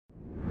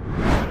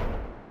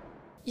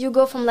you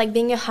go from like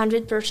being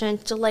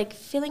 100% to like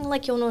feeling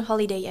like you're on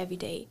holiday every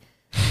day.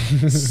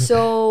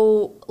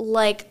 So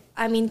like,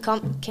 I mean,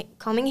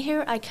 coming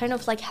here, I kind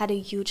of like had a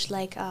huge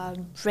like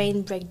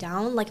brain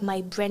breakdown. Like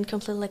my brain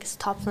completely like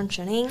stopped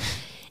functioning,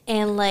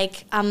 and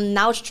like I'm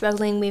now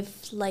struggling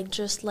with like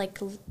just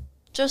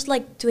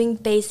doing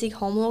basic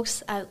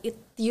homeworks. It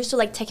used to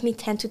like take me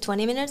 10 to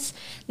 20 minutes.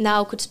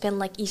 Now I could spend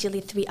like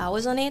easily 3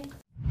 hours on it.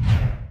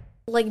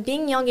 Like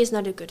being young is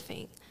not a good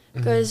thing,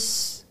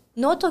 because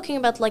not talking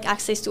about like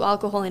access to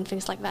alcohol and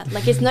things like that.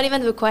 Like it's not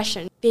even the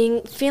question.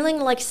 Feeling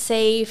like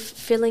safe,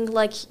 feeling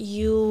like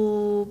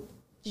you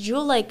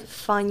like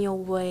find your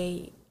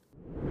way.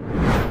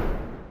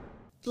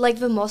 Like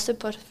the most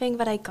important thing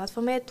that I got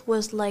from it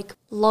was like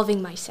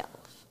loving myself.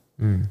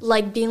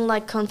 Like being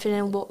like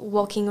confident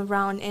walking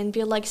around and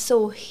be like,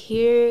 so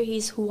here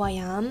is who I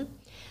am.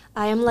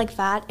 I am like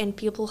that, and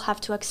people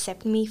have to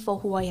accept me for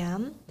who I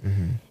am.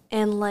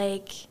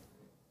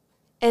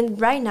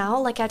 And right now,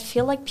 like I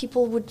feel like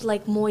people would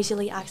like more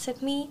easily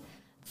accept me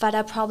that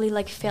I probably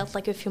like felt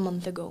like a few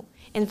months ago.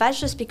 And that's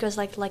just because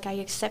like I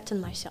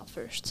accepted myself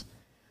first.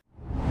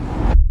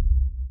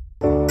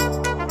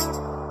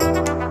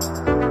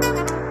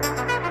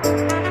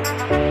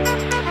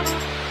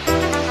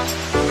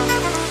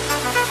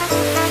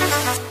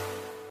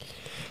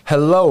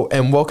 Hello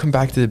and welcome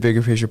back to the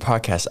Bigger Picture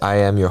Podcast. I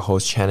am your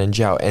host, Channin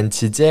Zhao, and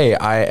today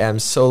I am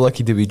so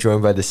lucky to be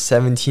joined by the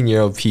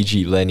 17-year-old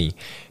PG Lennie.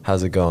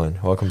 How's it going?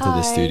 Welcome to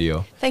the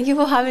studio. Thank you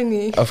for having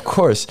me. Of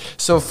course.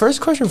 So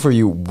first question for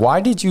you,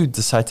 why did you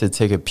decide to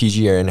take a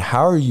PG year, and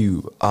how are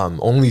you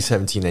only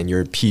 17 and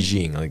you're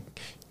PGing? Like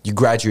you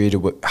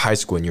graduated with high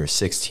school when you were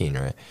 16,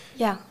 right?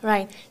 Yeah,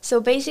 right. So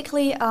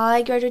basically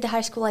I graduated high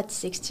school at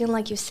 16,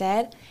 like you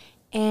said,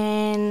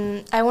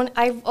 and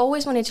I've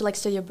always wanted to like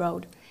study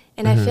abroad.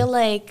 And I feel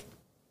like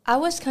I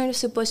was kind of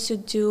supposed to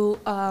go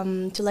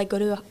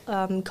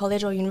to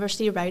college or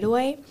university right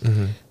away.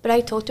 But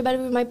I talked about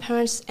it with my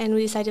parents, and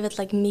we decided that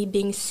like me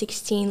being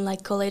 16,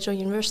 like college or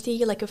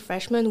university, like a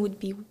freshman would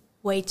be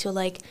way too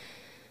like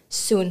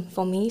soon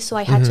for me. So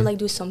I had to like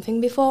do something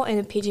before, and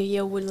a PG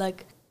year would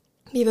like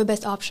be the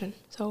best option.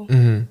 So.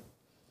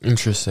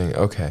 Interesting.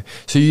 Okay.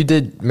 So you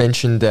did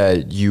mention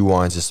that you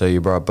wanted to study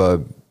abroad,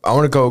 but I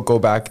want to go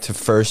back to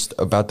first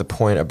about the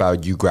point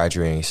about you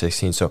graduating at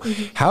 16. So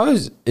how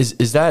is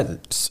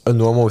that a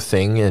normal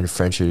thing in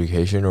French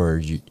education, or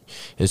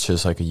it's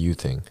just like a you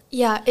thing?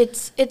 Yeah,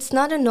 it's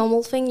not a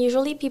normal thing.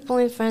 Usually people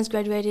in France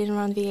graduated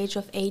around the age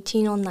of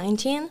 18 or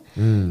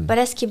 19, but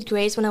I skipped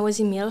grades when I was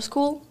in middle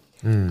school.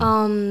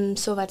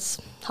 So that's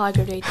how I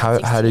graduated.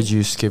 How did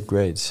you skip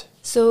grades?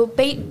 So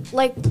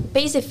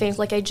basic things,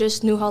 like I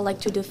just knew how like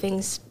to do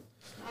things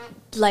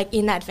like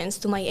in advance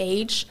to my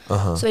age.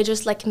 So I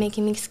just like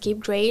making me skip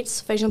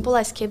grades. For example,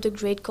 I skipped a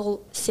grade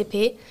called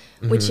CP,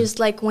 which is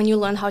like when you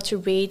learn how to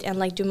read and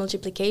like do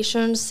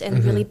multiplications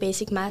and really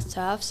basic math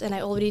stuffs, and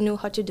I already knew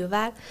how to do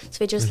that.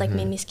 So it just like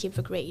made me skip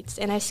the grades,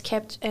 and I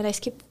skipped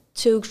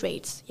 2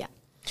 grades. Yeah.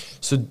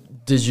 So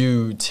did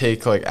you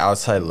take like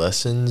outside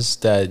lessons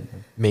that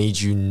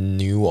made you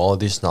knew all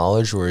this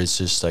knowledge, or it's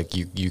just like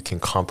you can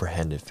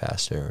comprehend it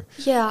faster?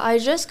 Yeah, I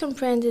just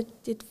comprehended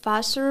it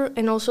faster,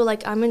 and also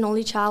like I'm an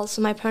only child,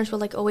 so my parents were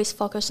like always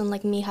focused on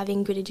like me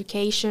having good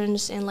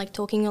educations and like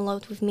talking a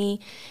lot with me,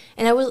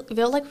 and they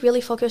were like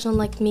really focused on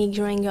like me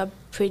growing up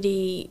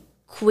pretty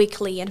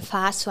quickly and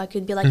fast, so I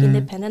could be like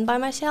independent by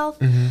myself.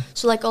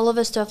 So like all of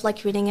the stuff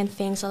like reading and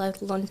things I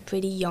like learned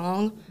pretty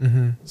young.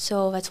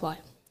 So that's why.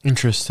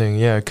 Interesting,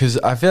 yeah, because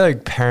I feel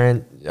like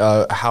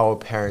how a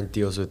parent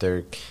deals with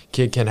their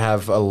kid can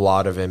have a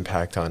lot of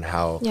impact on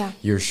how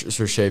you're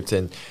shaped.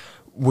 And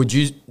would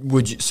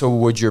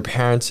your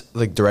parents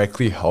like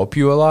directly help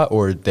you a lot,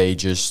 or they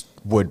just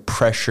would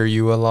pressure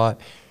you a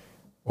lot,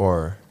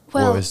 or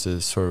what was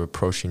the sort of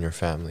approach in your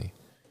family?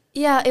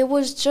 Yeah, it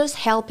was just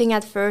helping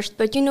at first,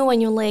 but you know when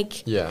you're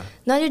like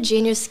not a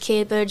genius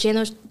kid, but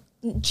a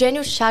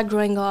genius child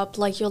growing up,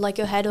 like you're like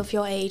ahead of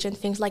your age and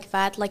things like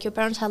that, like your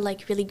parents had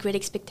like really great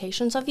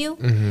expectations of you.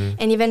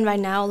 And even right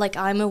now, like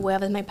I'm aware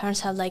that my parents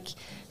have like,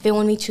 they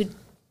want me to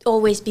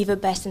always be the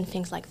best and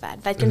things like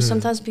that. That can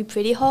sometimes be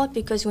pretty hard,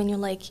 because when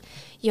you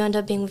end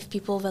up being with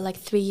people that are like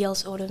 3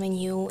 years older than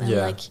you, and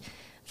like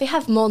they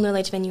have more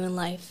knowledge than you in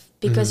life,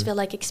 because they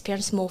like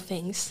experience more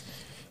things.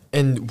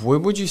 And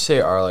what would you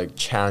say are like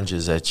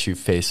challenges that you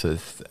face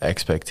with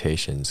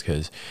expectations?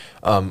 Because,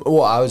 I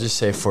would just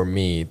say for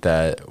me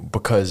that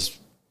because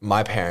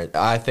my parent,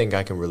 I think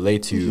I can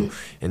relate to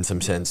in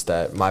some sense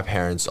that my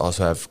parents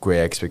also have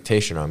great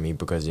expectation on me,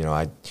 because, you know,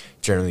 I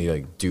generally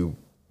like do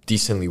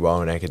decently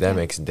well in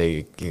academics, and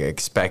they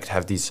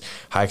have these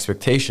high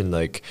expectation.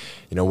 Like,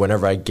 you know,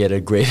 whenever I get a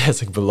grade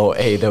that's like below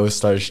A, they will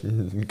start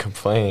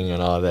complaining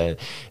and all that.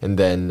 And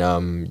then,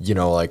 you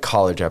know, like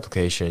college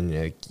application,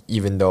 like,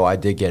 even though I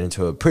did get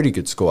into a pretty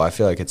good school, I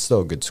feel like it's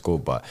still a good school,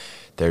 but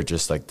they're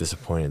just like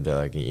disappointed. They're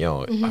like, you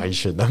know, I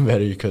should have done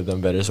better, you could have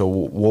done better. So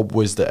what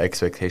was the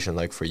expectation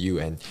like for you,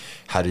 and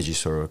how did you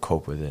sort of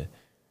cope with it?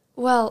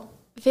 Well,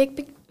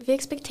 the the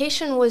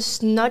expectation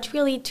was not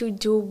really to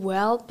do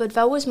well, but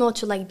that was more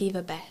to like be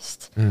the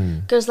best.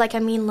 Because like, I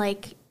mean,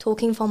 like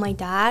talking for my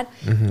dad,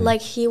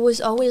 like he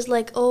was always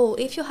like, oh,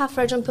 if you have,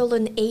 for example,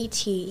 an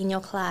 80 in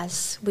your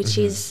class, which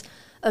is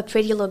a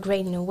pretty low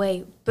grade in a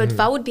way, but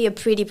that would be a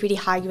pretty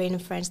high grade in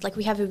France. Like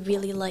we have a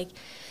really like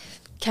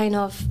kind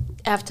of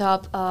effed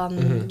up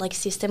like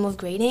system of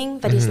grading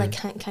that is like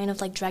kind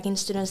of like dragging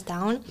students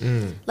down.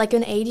 Like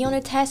an 80 on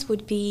a test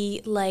would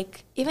be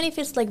like, even if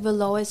it's like the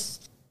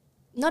lowest,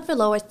 not the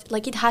lowest,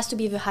 like it has to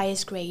be the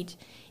highest grade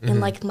in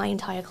like my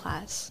entire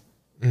class.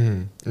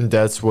 And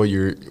that's what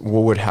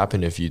would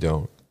happen if you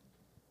don't?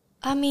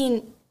 I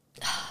mean,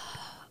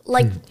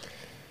 like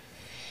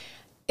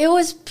it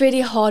was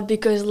pretty hard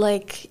because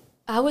like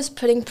I was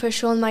putting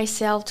pressure on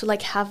myself to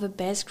like have the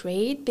best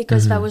grade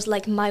because that was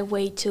like my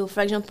way to,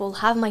 for example,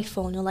 have my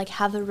phone or like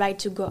have the right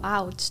to go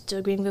out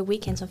during the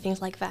weekends or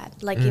things like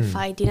that. Like if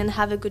I didn't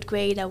have a good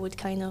grade, I would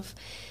kind of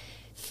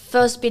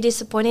first be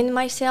disappointed in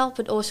myself,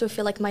 but also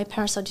feel like my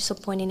parents are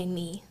disappointed in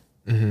me.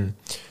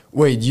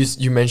 Wait,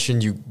 you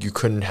mentioned you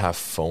couldn't have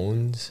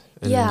phones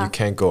and you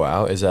can't go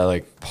out. Is that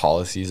like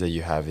policies that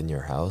you have in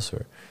your house,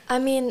 or? I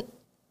mean,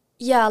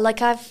 yeah,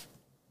 like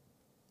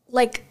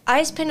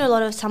I spend a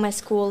lot of time at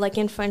school. Like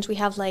in French, we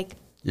have like,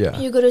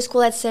 you go to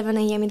school at 7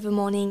 a.m. in the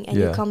morning and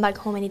you come back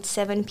home and it's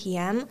 7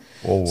 p.m.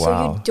 Oh, wow.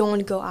 So you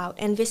don't go out.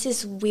 And this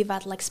is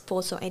without like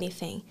sports or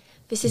anything.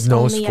 This is no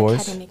only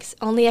sports? academics.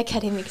 Only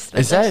academics.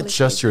 Is that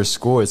just your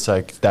school? It's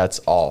like, that's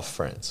all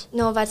France?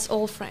 No, that's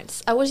all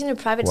France. I was in a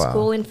private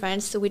school in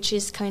France, which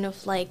is kind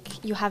of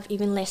like you have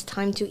even less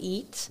time to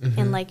eat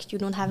and like you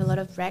don't have a lot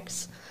of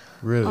breaks.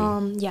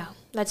 Really? Yeah,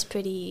 that's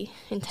pretty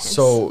intense.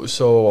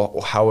 So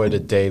how would a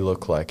day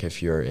look like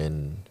if you're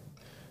in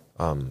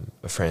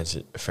a French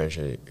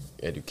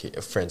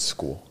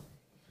school?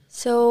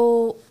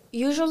 So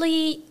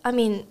usually, I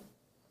mean,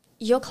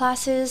 your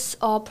classes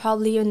are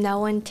probably an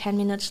hour and 10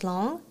 minutes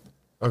long.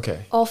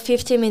 Okay. Or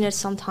 50 minutes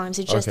sometimes.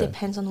 It just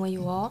depends on where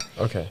you are.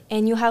 Okay.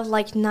 And you have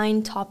like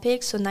 9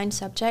 topics or 9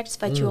 subjects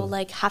that you'll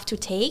like have to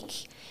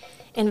take.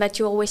 And that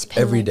you always spend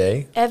every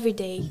day? Every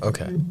day.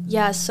 Okay.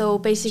 Yeah, so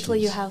basically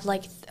you have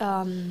like,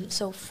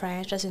 so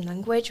French as a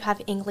language, you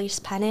have English,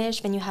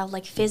 Spanish, then you have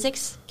like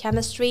physics,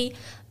 chemistry,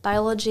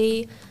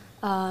 biology,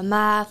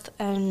 math,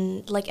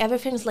 and like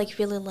everything's like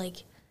really like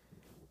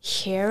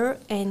here,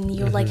 and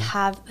you like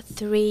have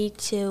 3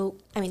 to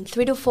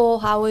 4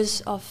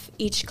 hours of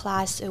each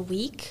class a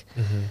week.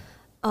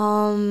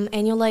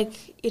 And you're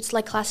like, it's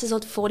like classes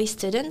of 40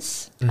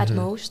 students at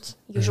most.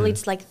 Usually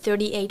it's like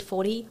 38,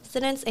 40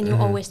 students, and you're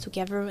always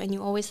together, and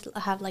you always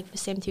have like the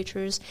same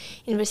teachers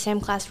in the same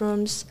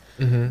classrooms.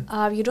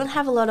 You don't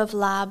have a lot of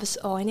labs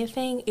or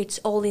anything. It's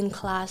all in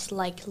class,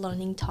 like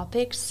learning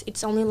topics.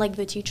 It's only like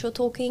the teacher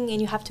talking,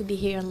 and you have to be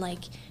here and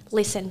like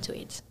listen to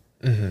it.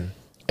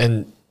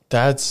 And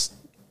that's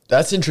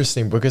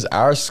interesting because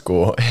our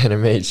school,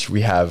 NMH,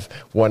 we have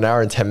 1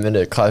 hour and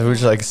 10-minute class, which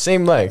is like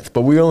same length,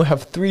 but we only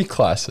have 3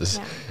 classes.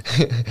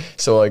 Yeah.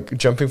 So like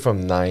jumping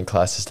from 9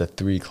 classes to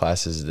 3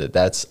 classes,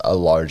 that's a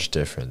large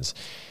difference.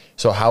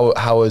 So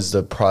how is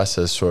the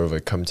process sort of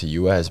like come to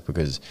US?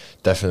 Because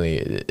definitely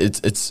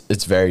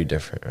it's very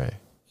different, right?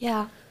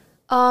 Yeah.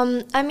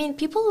 I mean,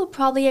 people would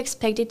probably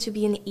expect it to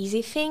be an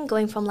easy thing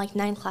going from like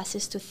 9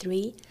 classes to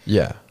 3.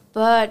 Yeah.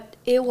 But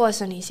it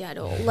wasn't easy at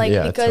all. Like,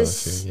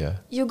 because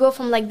you go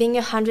from like being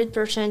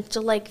 100%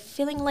 to like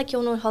feeling like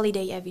you're on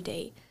holiday every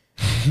day.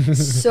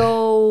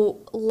 So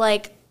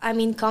like, I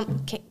mean,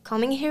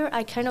 coming here,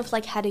 I kind of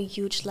like had a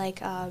huge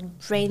like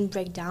brain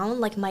breakdown.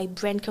 Like my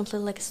brain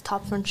completely like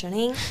stopped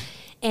functioning,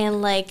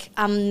 and like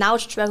I'm now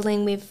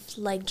struggling with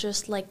like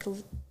just like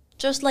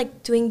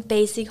doing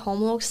basic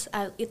homeworks.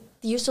 It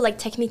used to like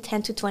take me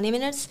 10 to 20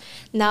 minutes.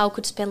 Now I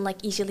could spend like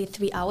easily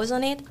 3 hours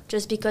on it,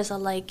 just because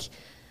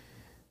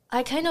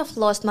I kind of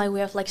lost my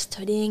way of like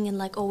studying and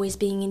like always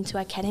being into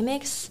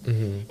academics.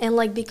 And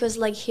like, because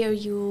like here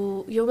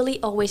you're really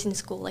always in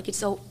school. Like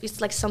it's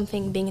like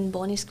something being in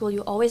boarding school.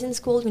 You're always in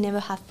school. You never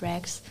have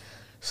breaks.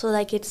 So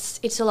like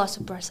it's a lot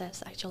to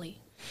process actually.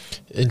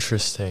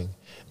 Interesting.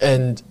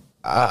 And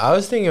I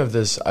was thinking of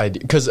this idea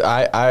because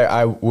I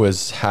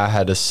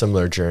had a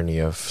similar journey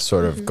of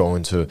sort of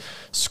going to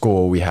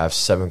school. We have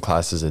 7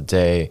 classes a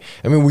day.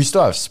 I mean, we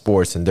still have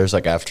sports and there's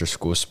like after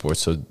school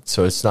sports.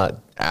 So it's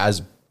not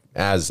as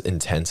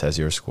intense as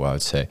your school, I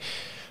would say,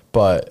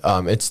 but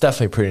it's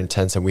definitely pretty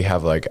intense, and we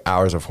have like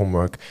hours of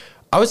homework.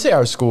 I would say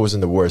our school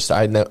wasn't the worst.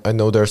 I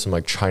know there are some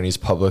like Chinese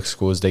public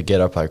schools. They get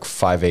up like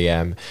 5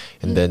 a.m.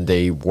 and then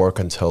they work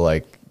until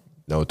like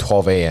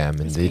 12 a.m.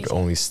 and they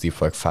only sleep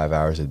for like 5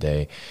 hours a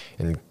day,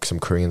 and some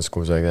Korean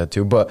schools like that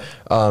too. But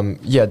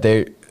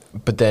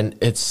but then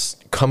it's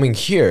coming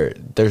here.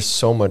 There's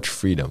so much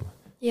freedom.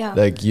 Yeah.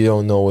 Like you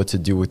don't know what to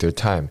do with your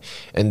time,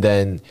 and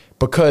then.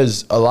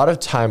 Because a lot of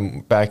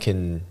time back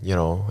in, in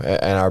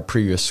our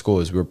previous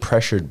schools, we were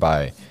pressured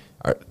by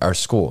our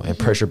school and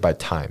pressured by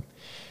time.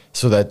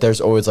 So that there's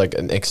always like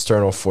an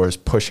external force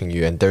pushing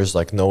you, and there's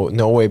like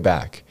no way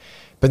back.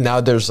 But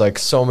now there's like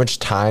so much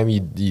time,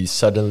 you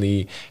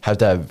suddenly have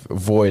that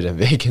void and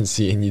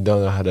vacancy, and you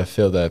don't know how to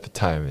fill that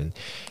time.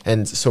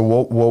 And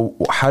so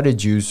how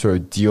did you sort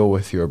of deal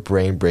with your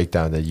brain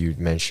breakdown that you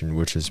mentioned,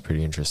 which is a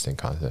pretty interesting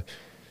concept?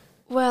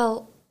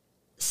 Well,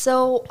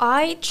 so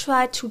I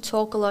try to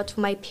talk a lot to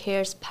my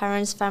peers,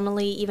 parents,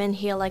 family, even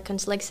here like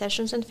counseling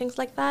sessions and things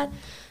like that,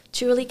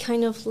 to really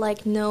kind of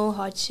like know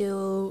how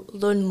to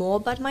learn more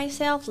about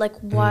myself, like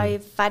why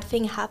that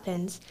thing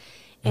happens.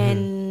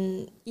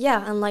 And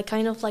yeah, and like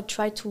kind of like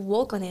try to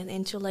work on it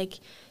and to like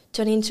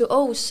turn into,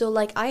 oh, so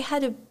like I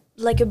had a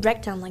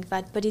breakdown like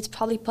that, but it's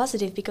probably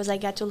positive because I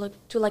got to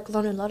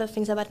learn a lot of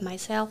things about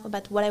myself,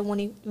 about what I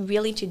wanted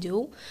really to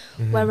do,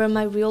 what were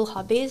my real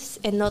hobbies,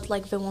 and not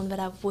like the one that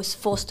I was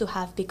forced to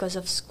have because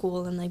of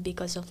school and like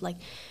because of like,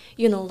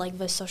 you know, like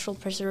the social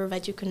pressure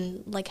that you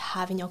can like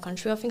have in your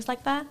country or things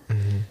like that.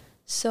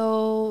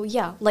 So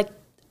yeah, like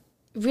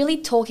really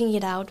talking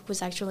it out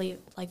was actually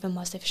like the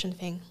most efficient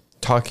thing.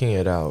 Talking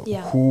it out.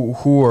 Yeah.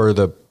 Who are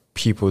the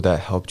people that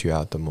helped you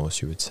out the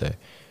most, you would say?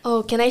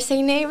 Oh, can I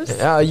say names?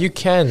 You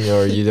can,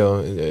 or you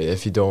don't.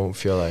 If you don't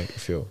feel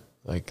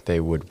like they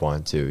would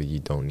want to, you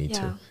don't need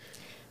to.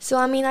 So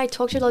I mean, I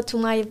talked a lot to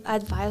my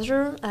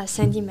advisor,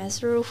 Sandy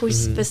Messer,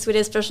 who's the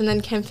sweetest person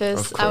on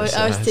campus. Of course,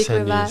 I would stick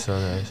Sandy with that. is so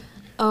nice.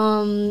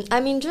 I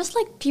mean, just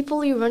like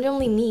people you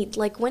randomly meet,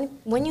 like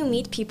when you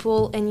meet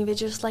people and you're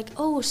just like,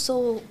 oh,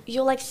 so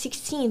you're like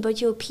 16, but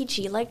you're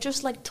PG, like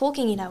just like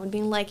talking it out and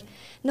being like,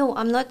 no,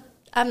 I'm not.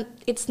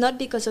 It's not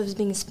because of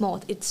being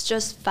smart. It's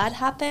just that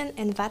happened,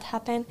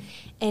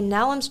 and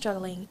now I'm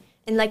struggling.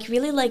 And like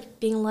really like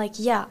being like,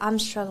 yeah, I'm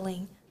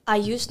struggling. I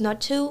used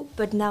not to,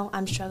 but now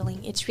I'm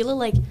struggling. It's really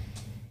like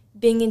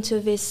being into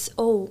this,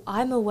 oh,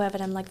 I'm aware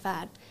that I'm like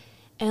that.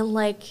 And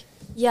like,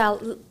 yeah,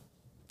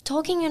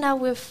 talking it out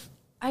with,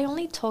 I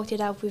only talked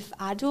it out with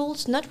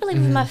adults, not really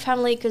with my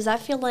family, because I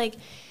feel like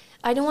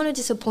I don't want to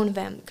disappoint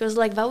them, because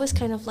like that was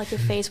kind of like a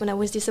phase when I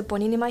was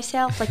disappointing in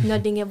myself, like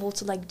not being able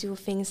to like do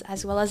things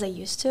as well as I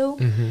used to.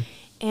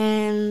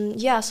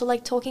 And yeah, so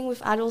like talking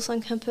with adults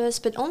on campus,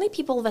 but only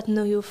people that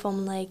know you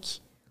from like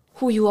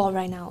who you are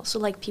right now. So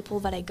like people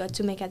that I got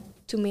to meet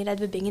at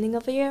the beginning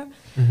of the year.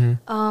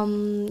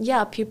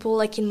 Yeah, people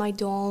like in my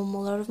dorm,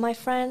 a lot of my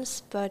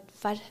friends, but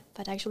that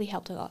actually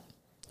helped a lot.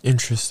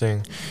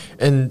 Interesting.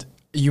 And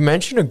you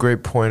mentioned a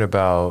great point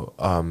about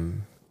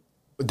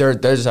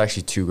there's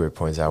actually two great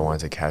points I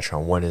wanted to catch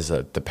on. One is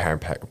the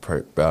parent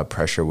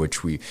pressure,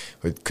 which we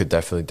could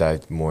definitely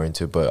dive more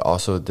into, but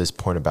also this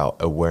point about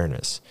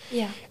awareness.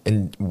 Yeah.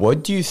 And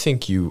what do you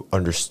think you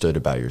understood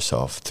about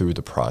yourself through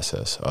the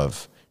process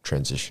of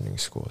transitioning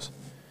schools?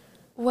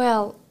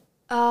 Well,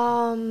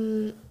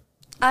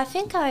 I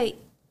think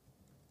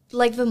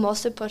like the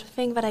most important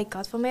thing that I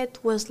got from it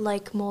was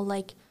like more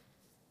like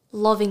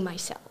loving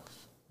myself.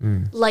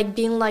 Like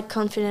being like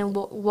confident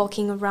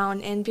walking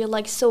around and be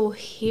like, so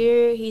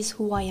here is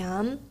who I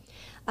am.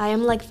 I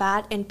am like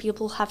that, and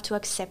people have to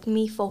accept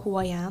me for who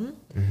I am.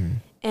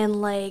 And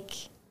like,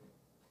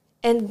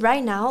 and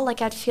right now,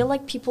 like I feel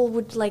like people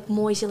would like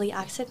more easily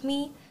accept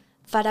me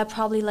that I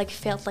probably like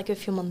felt like a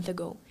few months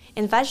ago.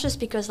 And that's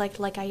just because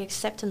like I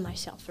accepted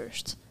myself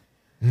first.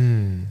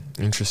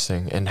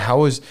 Interesting. And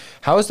how is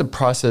the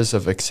process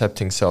of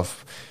accepting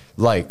self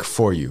like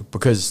for you?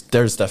 Because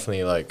there's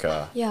definitely like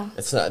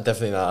it's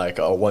definitely not like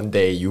one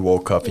day you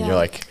woke up and you're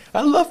like,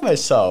 I love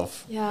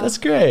myself. That's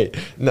great.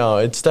 No,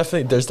 there's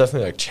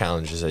definitely like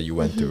challenges that you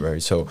went through,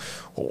 right? So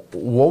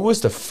what was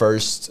the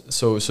first,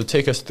 so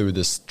take us through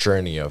this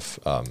journey of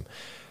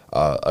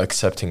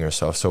accepting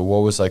yourself. So what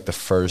was like the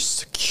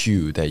first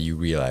cue that you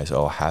realized,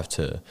 oh, I have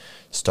to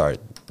start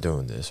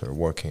doing this or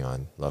working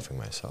on loving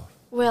myself?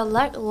 Well,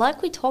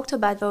 like we talked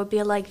about, there would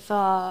be like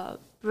the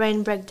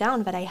brain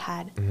breakdown that I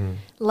had.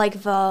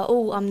 Like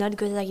I'm not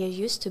good like I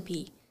used to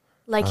be.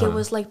 Like it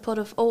was like part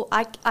of,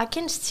 I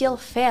can still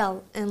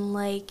fail and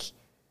like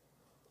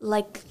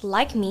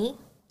me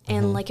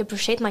and like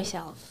appreciate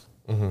myself.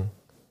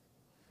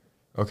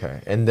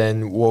 Okay. And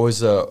then what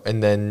was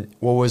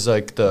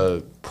like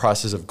the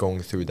process of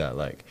going through that?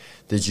 Like,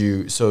 did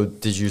you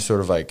sort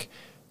of like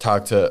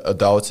talk to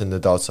adults and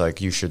adults like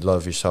you should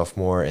love yourself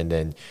more, and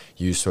then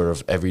you sort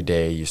of every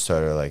day you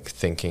started like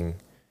thinking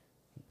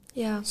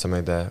something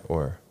like that?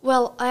 Or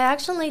well, I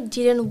actually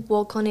didn't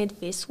work on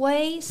it this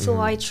way, so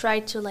I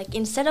tried to like,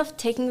 instead of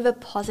taking the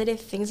positive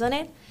things on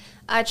it,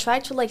 I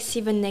tried to like see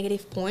the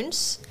negative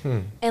points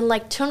and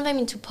like turn them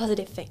into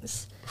positive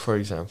things. For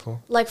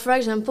example? Like, for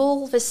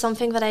example, there's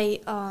something that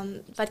I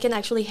that can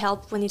actually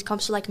help when it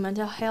comes to like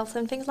mental health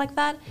and things like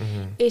that,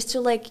 is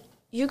to like,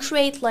 you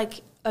create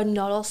like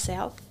another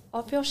self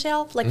of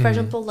yourself. Like, for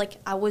example, like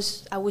I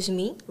was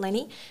me,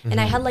 Lennie, and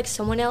I had like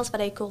someone else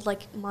that I called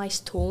like my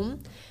storm,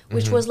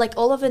 which was like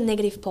all of the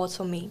negative parts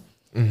for me.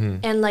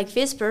 And like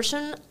this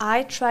person,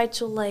 I try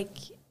to like,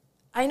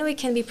 I know it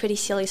can be pretty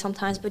silly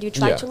sometimes, but you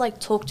try to like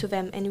talk to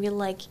them and you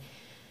like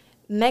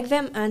make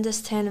them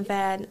understand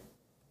that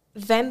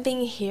them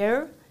being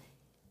here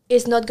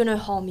is not gonna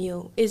harm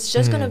you. It's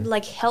just gonna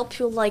like help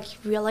you like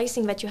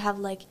realizing that you have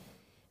like,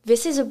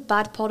 this is a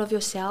bad part of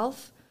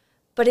yourself,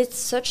 but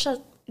it's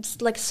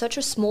like such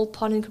a small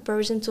part in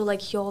comparison to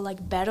like your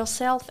like better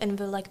self and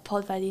the like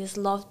part that is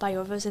loved by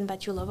others and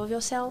that you love of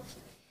yourself.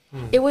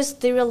 It was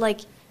still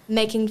like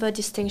making the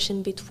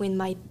distinction between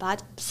my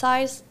bad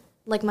sides,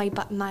 like my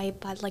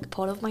bad like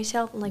part of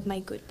myself, and like my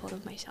good part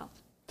of myself.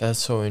 That's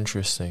so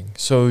interesting.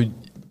 So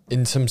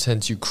in some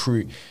sense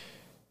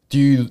do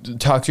you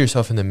talk to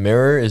yourself in the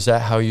mirror? Is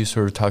that how you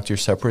sort of talk to your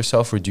separate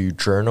self, or do you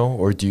journal,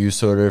 or do you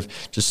sort of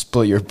just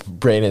split your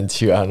brain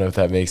into, I don't know if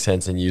that makes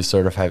sense, and you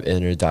sort of have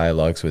inner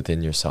dialogues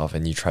within yourself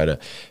and you try to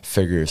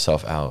figure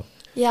yourself out?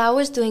 Yeah, I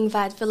was doing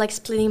that for like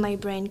splitting my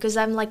brain because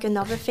I'm like an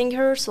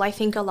overthinker, so I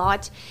think a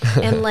lot,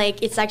 and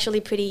like it's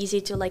actually pretty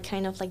easy to like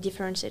kind of like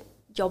differentiate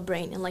your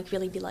brain and like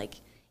really be like,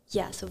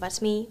 yeah, so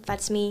that's me,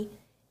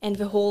 and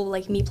the whole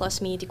like me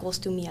plus me it equals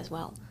to me as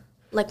well.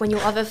 Like when you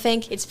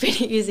overthink, it's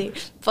pretty easy,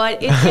 but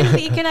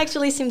it can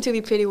actually seem to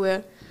be pretty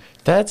weird.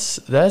 That's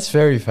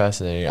very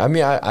fascinating. I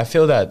mean, I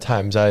feel that at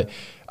times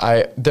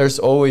there's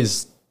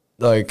always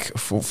like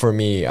for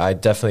me, I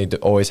definitely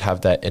always have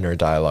that inner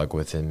dialogue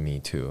within me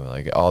too.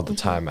 Like all the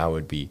time I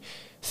would be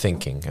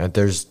thinking. I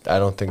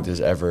don't think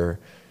there's ever,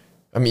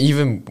 I mean,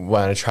 even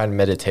when I try to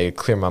meditate,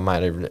 clear my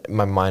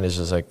mind is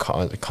just like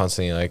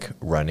constantly like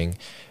running,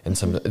 and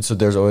so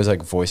there's always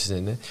like voices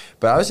in it.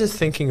 But I was just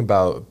thinking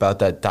about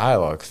that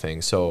dialogue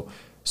thing. So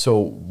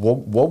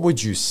what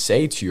would you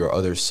say to your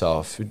other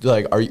self?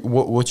 Like,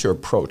 what's your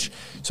approach?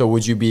 So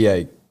would you be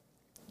like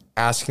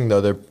asking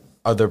the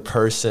other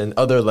person,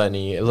 other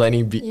Lennie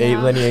B,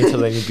 Lennie A to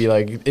Lennie B,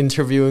 like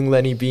interviewing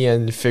Lennie B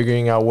and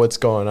figuring out what's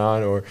going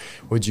on, or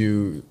what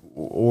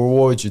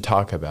would you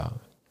talk about?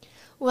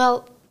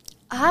 Well,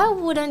 I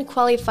wouldn't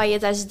qualify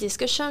it as a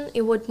discussion.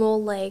 It would more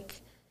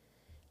like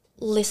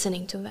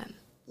listening to them.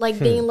 Like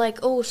being like,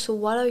 oh, so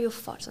what are your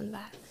thoughts on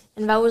that?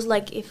 And that was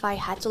like, if I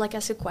had to like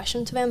ask a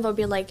question to them, they'll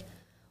be like,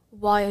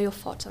 why are your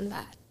thoughts on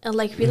that? And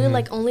like really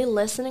like only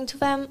listening to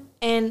them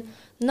and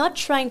not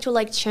trying to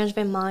like change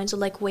their minds or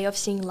like way of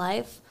seeing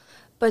life,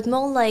 but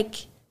more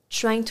like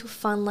trying to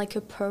find like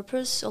a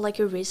purpose or like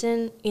a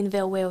reason in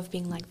their way of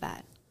being like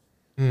that.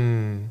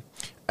 Can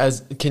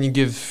you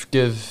give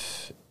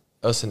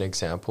us an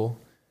example?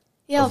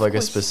 Yeah, of like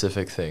course. A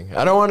specific thing.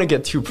 I don't want to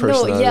get too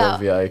personal. No, yeah.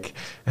 Be like,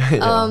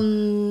 yeah.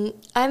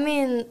 I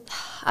mean,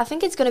 I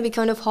think it's gonna be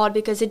kind of hard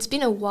because it's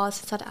been a while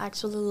since I'd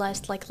actually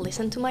last like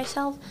listened to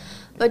myself.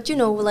 But you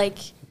know, like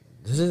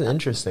this is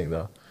interesting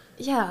though.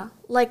 Yeah,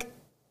 like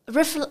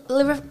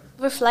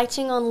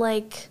reflecting on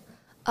like,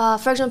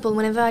 for example,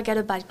 whenever I get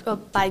a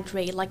bad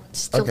grade, like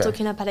still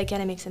talking about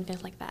academics and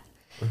things like that.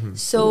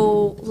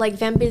 So like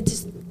them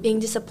being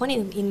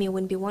disappointed in me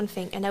would be one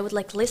thing, and I would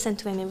like listen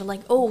to them and be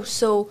like, oh,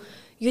 so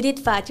you did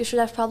that, you should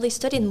have probably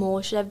studied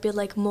more, should have been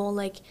like more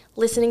like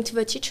listening to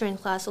the teacher in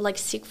class, or like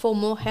seek for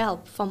more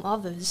help from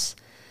others.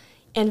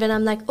 And then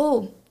I'm like,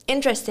 oh,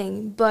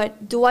 interesting,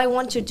 but do I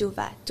want to do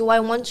that? Do I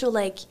want to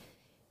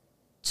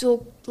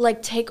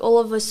take all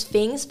of those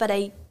things that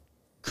I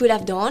could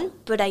have done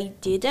but I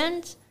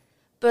didn't?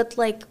 But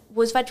like,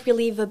 was that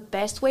really the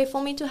best way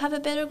for me to have a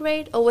better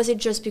grade, or was it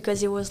just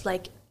because it was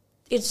like,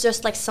 it's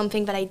just like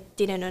something that I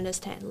didn't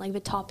understand, like the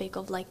topic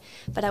of like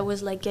that I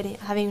was like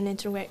having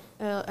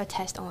a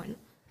test on.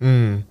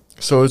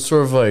 So it's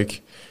sort of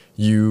like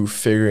you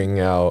figuring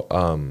out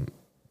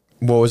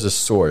what was the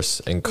source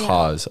and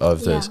cause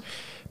of this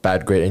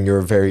bad grade, and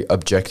you're very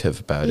objective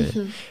about it.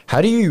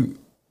 How do you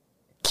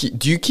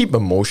keep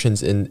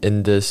emotions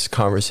in this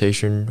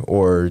conversation,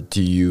 or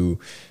do you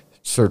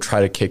sort of try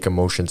to kick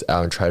emotions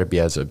out and try to be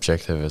as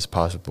objective as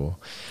possible?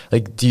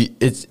 Like,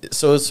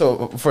 so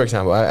for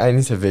example, I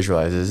need to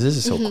visualize this. This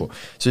is so cool.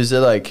 So is it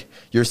like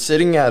you're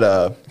sitting at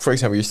a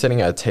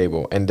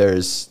table and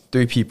there's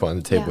 3 people on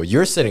the table.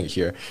 You're sitting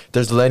here.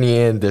 There's Lennie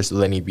A and there's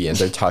Lennie B, and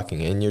they're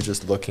talking, and you're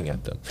just looking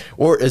at them.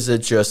 Or is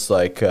it just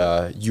like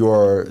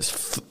you're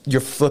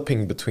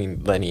flipping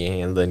between Lennie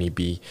A and Lennie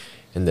B,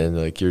 and then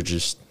like you're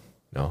just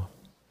no?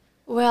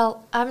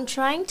 Well, I'm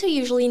trying to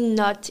usually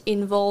not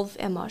involve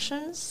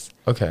emotions.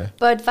 Okay.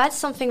 But that's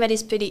something that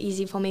is pretty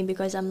easy for me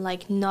because I'm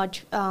like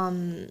not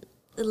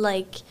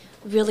like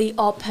really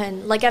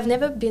open. Like I've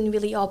never been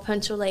really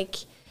open to like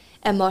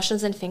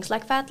emotions and things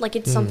like that. Like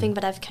it's something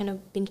that I've kind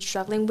of been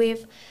struggling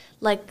with.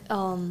 Like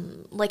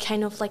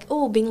kind of like,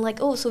 oh, being like,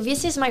 oh, so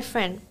this is my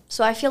friend.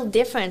 So I feel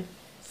different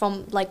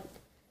from like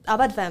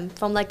about them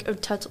from like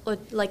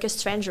a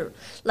stranger.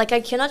 Like I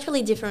cannot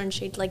really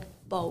differentiate like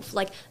both.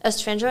 Like a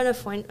stranger and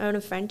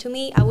a friend to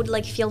me, I would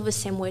like feel the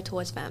same way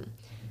towards them.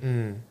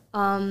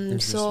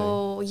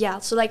 So yeah,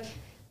 so like,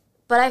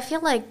 but I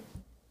feel like,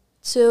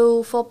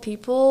 so for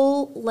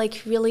people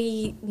like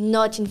really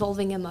not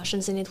involving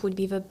emotions in it would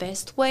be the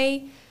best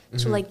way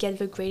to like get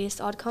the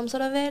greatest outcomes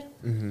out of it.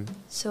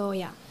 So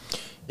yeah.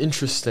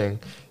 Interesting.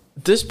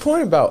 This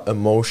point about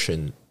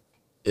emotion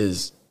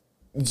is,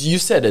 you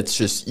said it's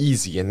just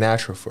easy and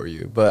natural for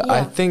you, but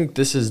I think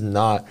this is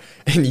not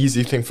an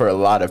easy thing for a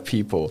lot of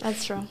people.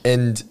 That's true.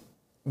 And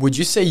would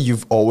you say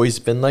you've always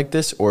been like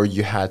this, or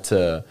you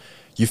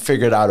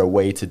figured out a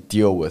way to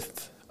deal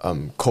with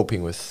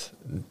coping with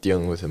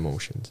dealing with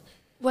emotions?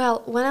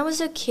 Well, when I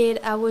was a kid,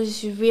 I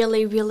was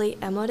really, really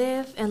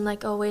emotive and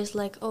like always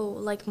like, oh,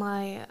 like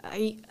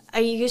I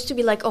used to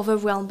be like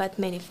overwhelmed by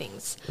many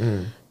things.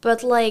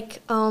 But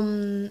like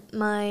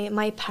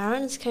my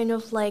parents kind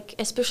of like,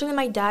 especially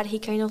my dad, he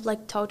kind of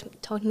like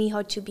taught me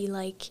how to be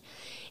like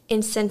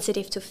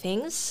insensitive to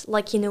things,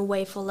 like in a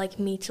way for like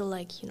me to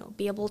like, you know,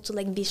 be able to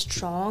like be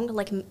strong,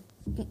 like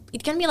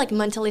it can be like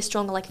mentally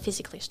strong or like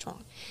physically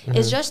strong.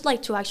 It's just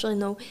like to actually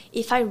know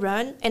if I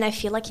run and I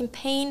feel like in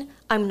pain,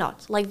 I'm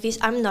not like this.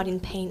 I'm not in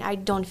pain. I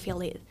don't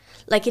feel it.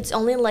 Like it's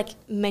only like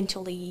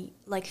mentally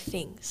like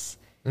things.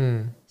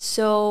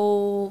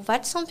 So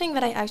that's something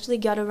that I actually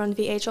got around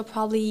the age of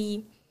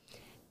probably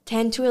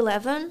 10 to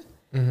 11.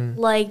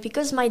 Like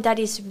because my dad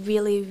is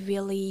really,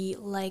 really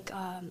like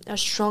a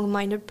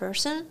strong-minded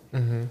person,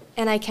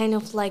 and I kind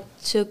of like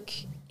took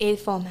it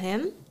from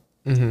him.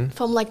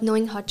 From like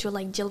knowing how to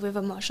like deal with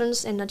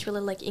emotions and not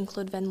really like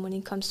include them when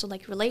it comes to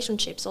like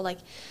relationships or like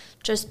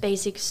just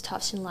basic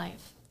stuffs in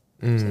life.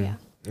 So yeah.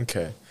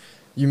 Okay.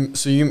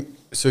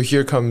 So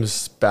here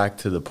comes back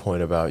to the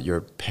point about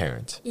your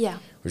parent. Yeah.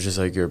 Which is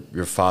like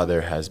your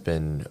father has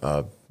been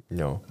you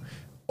know,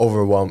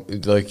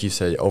 like you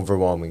said,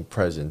 overwhelming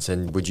presence.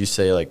 And would you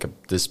say like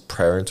this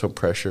parental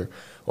pressure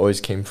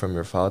always came from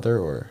your father,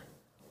 or?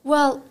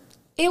 Well,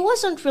 it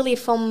wasn't really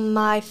from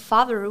my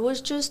father. It was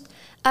just,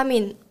 I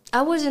mean,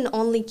 I was an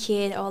only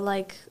kid, or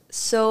like,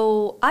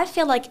 so I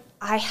feel like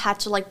I had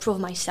to like prove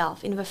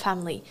myself in the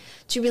family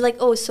to be like,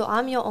 oh, so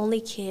I'm your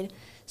only kid,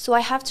 so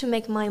I have to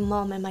make my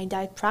mom and my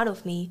dad proud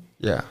of me.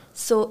 Yeah.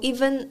 So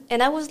even,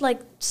 and I was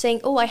like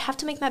saying, oh, I have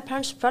to make my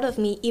parents proud of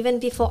me even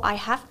before I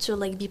have to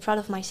like be proud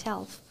of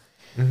myself.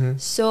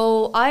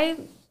 So I,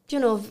 you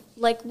know,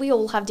 like we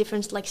all have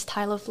different like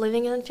style of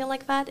living and feel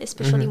like that,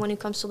 especially when it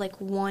comes to like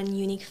one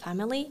unique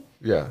family.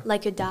 Yeah.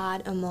 Like a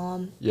dad, a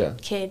mom,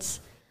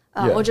 kids.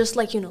 Yeah. Or just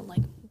like, you know,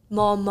 like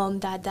mom,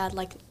 dad,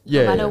 like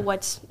Yeah, no matter yeah.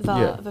 what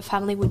the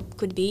family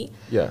could be.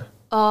 Yeah.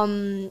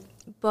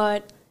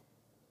 But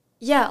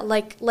yeah,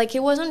 like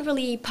it wasn't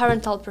really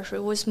parental pressure.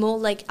 It was more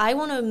like I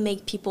want to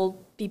make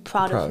people be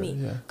proud of me,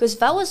 because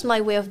that was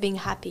my way of being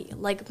happy.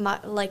 Like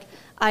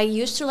I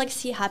used to like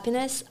see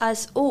happiness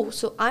as, oh,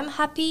 so I'm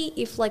happy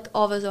if like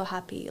others are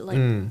happy,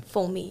 like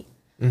for me.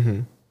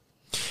 And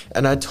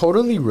I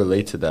totally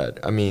relate to that.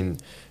 I mean,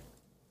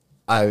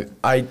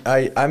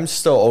 I'm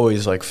still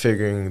always like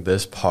figuring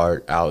this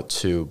part out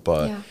too,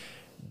 but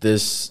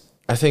this,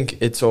 I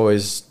think it's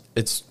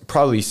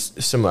probably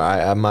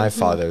similar. My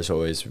father's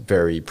always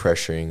very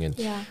pressuring and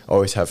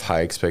always have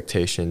high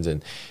expectations.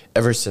 And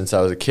ever since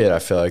I was a kid, I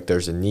feel like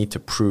there's a need to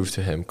prove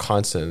to him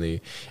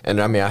constantly.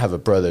 And I mean, I have a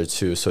brother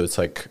too, so it's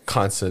like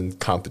constant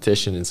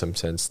competition in some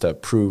sense to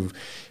prove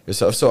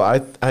yourself. So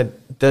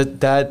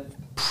that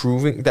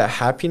proving that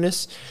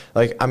happiness,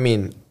 like, I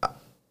mean,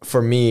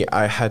 for me,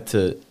 I had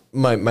to,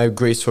 my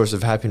great source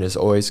of happiness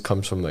always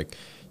comes from like,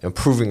 you know,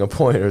 proving a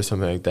point or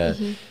something like that.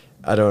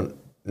 I don't,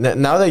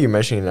 now that you're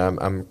mentioning it,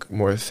 I'm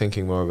more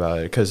thinking more about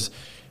it, because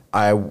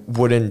I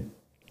wouldn't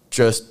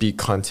just be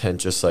content,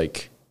 just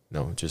like,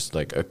 just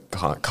like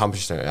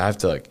accomplishing it. I have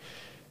to like,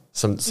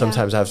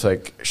 sometimes I have to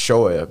like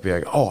show it, be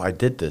like, oh, I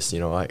did this,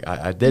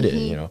 I did it,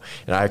 and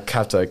I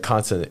have to like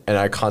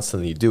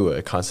constantly do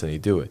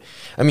it.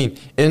 I mean,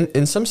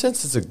 in some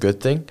sense, it's a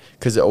good thing,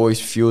 because it always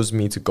fuels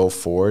me to go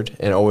forward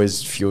and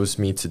always fuels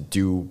me to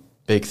do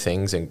big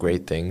things and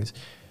great things.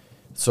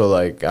 So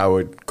like I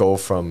would go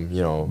from,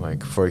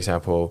 like, for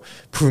example,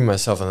 proving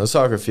myself on the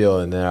soccer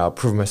field, and then I'll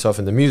prove myself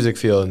in the music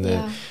field, and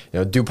then,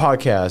 do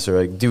podcasts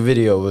or like do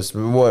videos,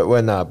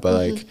 whatnot. But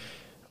like,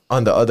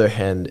 on the other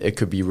hand, it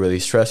could be really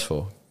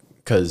stressful,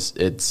 because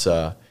it's,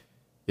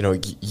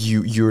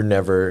 you're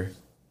never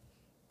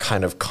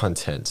kind of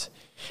content.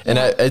 And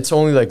it's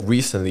only like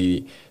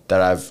recently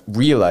that I've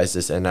realized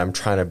this, and I'm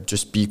trying to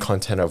just be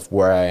content of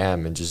where I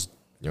am and just,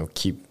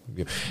 keep.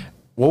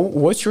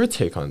 What's your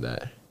take on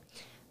that?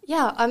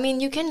 Yeah, I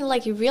mean, you can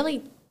like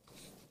really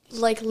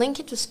like link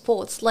it to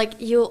sports. Like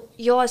you're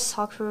a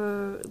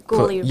soccer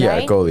goalie, right?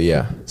 Yeah, goalie,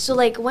 yeah. So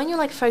like when you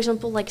like, for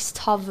example, like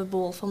stop the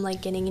ball from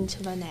like getting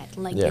into the net,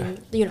 like in,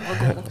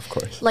 a goal. Of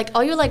course. Like,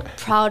 are you like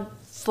proud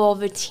for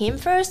the team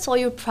first, or are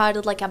you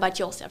proud like about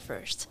yourself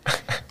first?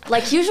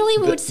 Like usually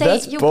we would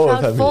say you're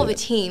proud for the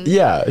team.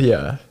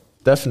 Yeah.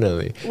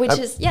 Definitely. Which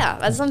is,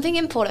 that's something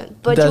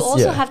important. But you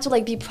also have to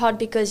like be proud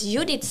because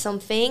you did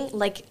something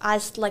like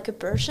as like a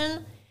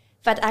person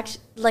that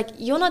actually, like,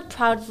 you're not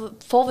proud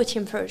for the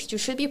team first. You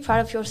should be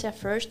proud of yourself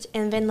first,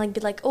 and then like be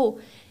like,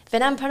 oh,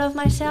 then I'm proud of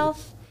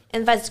myself,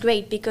 and that's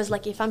great, because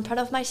like if I'm proud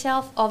of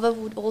myself, others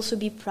would also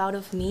be proud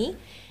of me,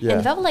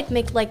 and that will like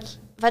make like,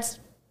 that's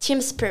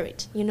team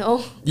spirit,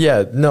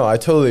 Yeah, no, I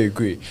totally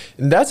agree.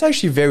 And that's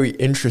actually very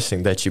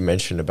interesting that you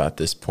mentioned about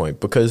this point,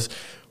 because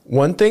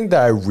one thing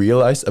that I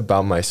realized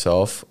about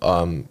myself,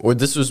 or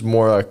this was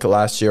more like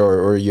last year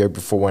or a year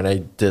before, when I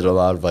did a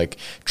lot of like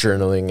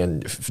journaling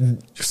and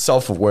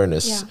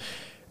self-awareness,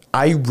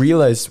 I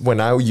realized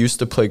when I used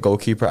to play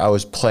goalkeeper, I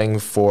was playing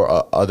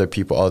for other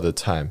people all the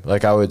time.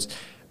 Like I was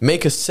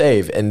make a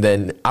save, and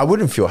then I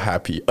wouldn't feel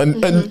happy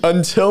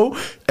until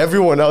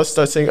everyone else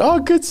starts saying, "Oh,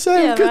 good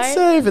save, good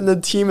save," and the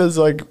team is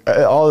like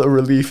all the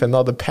relief and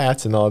all the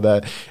pats and all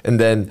that, and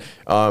then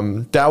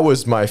that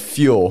was my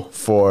fuel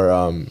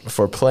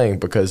for playing,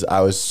 because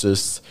I was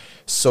just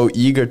so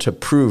eager to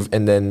prove.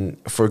 And then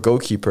for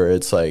goalkeeper,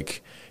 it's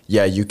like,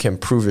 yeah, you can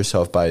prove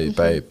yourself by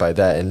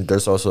that, and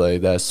there's also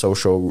like that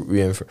social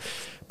reinforcement.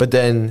 But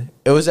then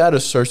it was at a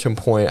certain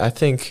point, I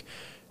think,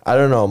 I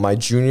don't know, my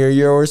junior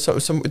year or so,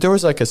 there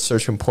was like a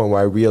certain point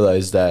where I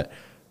realized that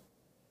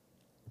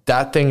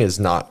thing is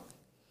not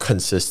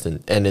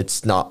consistent, and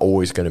it's not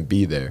always going to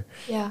be there.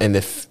 Yeah.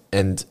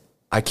 And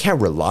I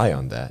can't rely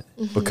on that,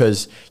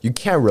 because you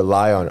can't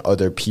rely on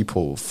other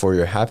people for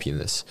your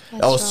happiness.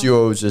 That's else true.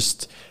 you'll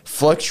just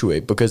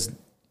fluctuate, because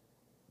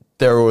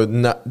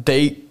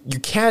you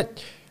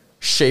can't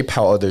shape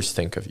how others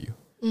think of you.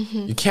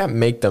 You can't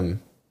make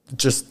them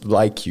just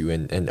like you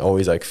and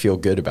always like feel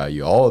good about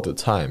you all the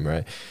time,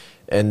 right?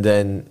 And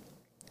then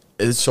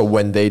so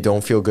when they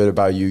don't feel good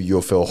about you,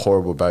 you'll feel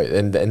horrible about it,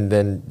 and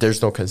then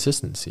there's no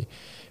consistency.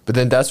 But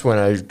then that's when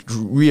I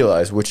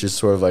realized, which is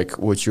sort of like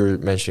what you're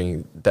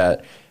mentioning,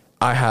 that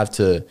I have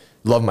to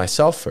love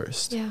myself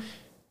first. Yeah.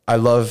 I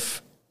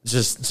love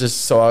just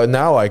so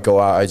now I go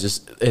out, I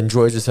just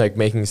enjoy just like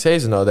making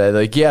saves and all that.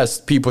 Like,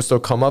 yes, people still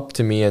come up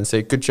to me and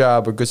say good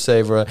job or good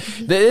save, or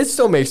it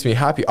still makes me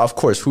happy. Of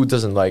course, who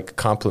doesn't like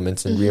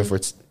compliments and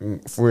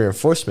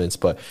reinforcements?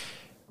 But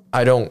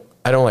I don't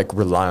like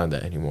rely on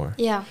that anymore.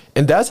 Yeah.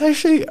 And that's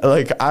actually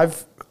like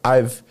I've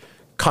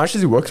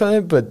consciously worked on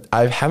it, but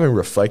I haven't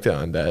reflected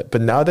on that.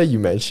 But now that you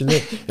mentioned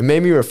it, it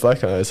made me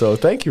reflect on it. So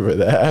thank you for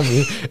that. I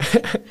mean,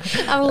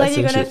 I'm glad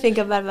you're gonna think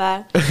about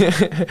that.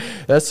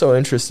 That's so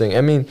interesting.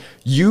 I mean,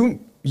 you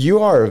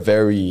are a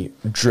very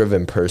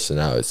driven person,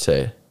 I would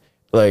say.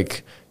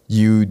 Like,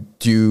 you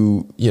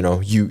do,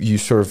 you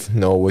sort of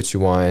know what you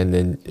want, and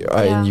then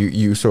and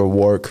you sort of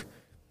work.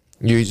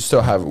 You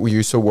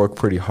still work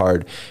pretty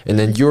hard, and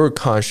then you're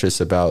conscious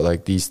about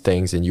like these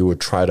things, and you would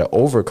try to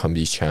overcome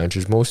these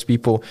challenges. Most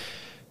people,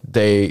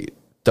 they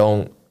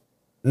don't.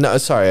 No,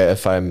 sorry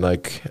if I'm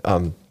like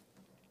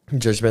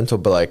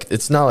judgmental, but like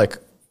it's not like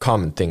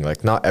common thing.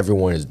 Like not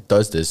everyone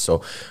does this.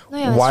 So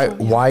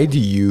why do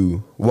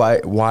you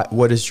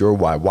what is your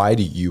why? Why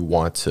do you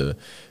want to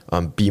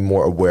be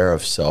more aware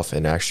of self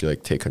and actually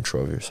like take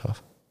control of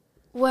yourself?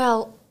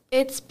 Well,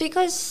 it's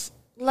because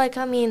like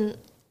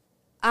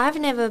I've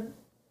never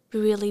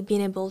really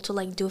been able to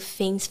like do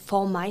things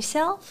for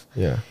myself.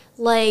 Yeah.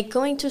 Like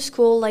going to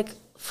school like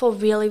for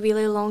really,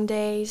 really long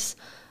days,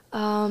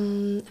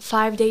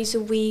 5 days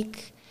a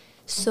week.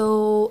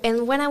 So,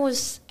 and when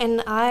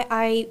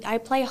I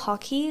play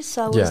hockey,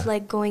 so I was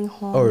like going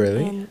home. Oh,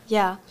 really? And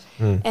yeah.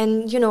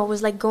 And it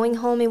was like going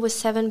home, it was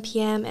 7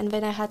 p.m. and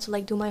then I had to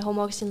like do my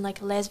homeworks in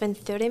like less than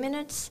 30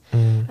 minutes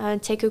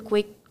and take a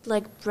quick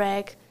like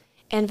break,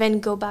 and then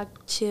go back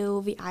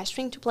to the ice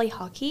rink to play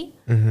hockey.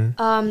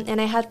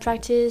 And I had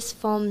practice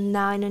from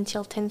 9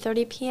 until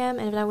 10:30 p.m.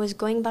 And when I was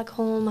going back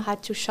home, I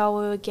had to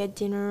shower, get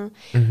dinner,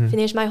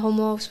 finish my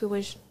homeworks, which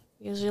was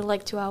usually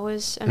like 2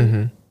 hours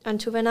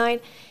until the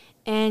night.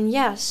 And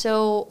yeah,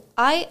 so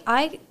I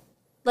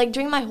like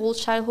during my whole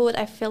childhood,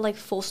 I felt like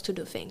forced to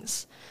do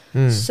things.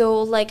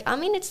 So like,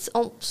 it's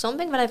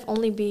something that I've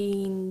only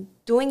been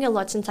doing a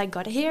lot since I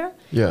got here.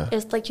 Yeah.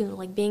 It's like,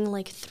 like being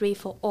like 3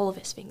 for all of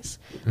these things.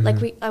 Like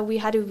we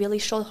had a really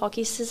short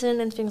hockey season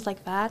and things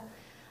like that.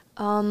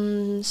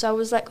 So I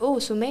was like, oh,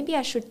 so maybe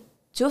I should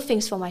do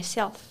things for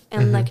myself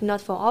and like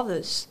not for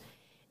others,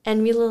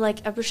 and really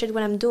like appreciate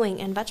what I'm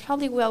doing. And that's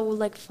probably where I would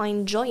like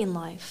find joy in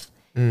life.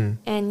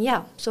 And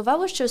yeah, so that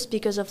was just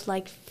because of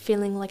like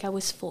feeling like I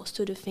was forced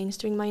to do things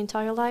during my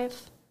entire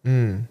life.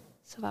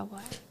 So that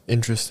was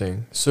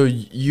interesting. So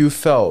you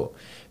felt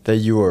that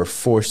you were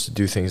forced to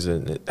do things,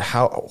 and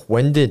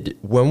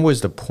when was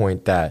the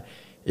point that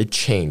it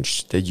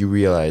changed, that you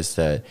realized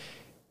that,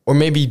 or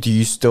maybe do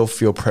you still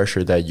feel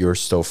pressure that you're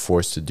still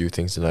forced to do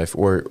things in life,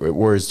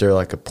 or is there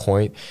like a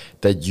point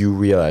that you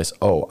realize,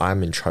 oh,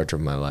 I'm in charge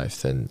of my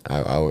life, then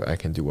I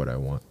can do what I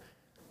want?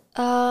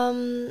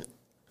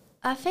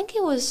 I think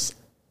it was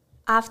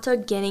after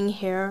getting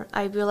here,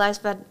 I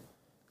realized that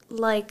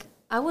like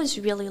I was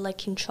really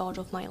like in charge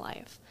of my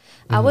life.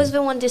 I was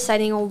the one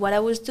deciding on what I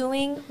was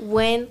doing,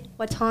 when,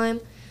 what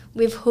time,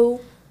 with who.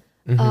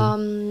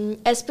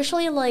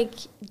 Especially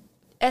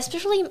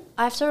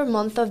after a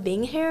month of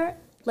being here,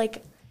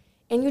 like,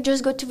 and you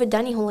just go to the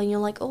dining hall and you're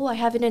like, oh, I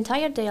have an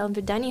entire day on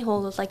the dining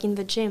hall, like in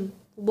the gym,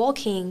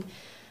 walking,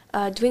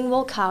 doing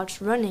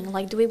workouts, running,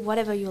 like doing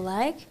whatever you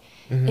like.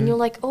 And you're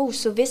like, oh,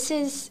 so this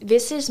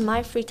is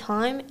my free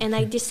time, and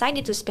I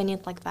decided to spend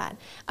it like that.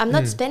 I'm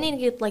not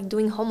spending it like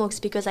doing homeworks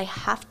because I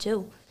have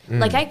to.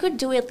 Like I could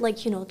do it like,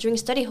 during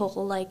study hall,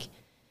 like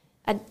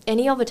at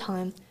any other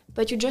time,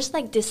 but you just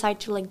like decide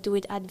to like do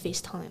it at this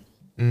time.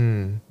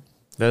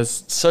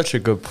 That's such a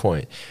good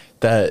point,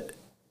 that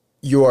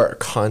you are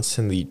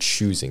constantly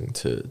choosing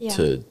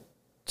to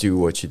do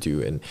what you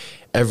do, and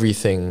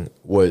everything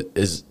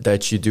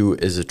that you do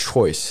is a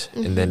choice,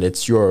 and then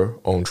it's your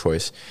own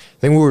choice. I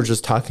think we were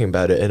just talking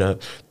about it in a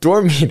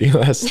dorm meeting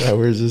last night. We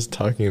were just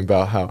talking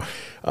about how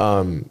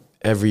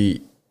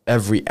every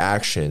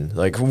action,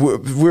 like we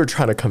were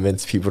trying to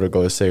convince people to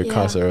go say a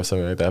concert or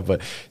something like that,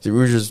 but we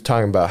were just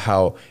talking about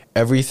how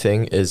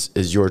everything is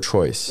your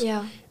choice,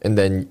 and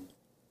then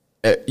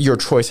your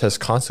choice has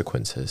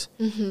consequences,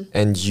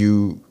 and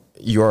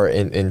you're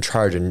in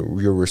charge,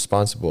 and you're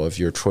responsible of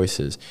your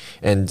choices,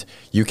 and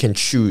you can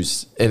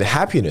choose, and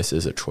happiness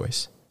is a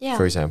choice,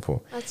 for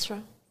example. That's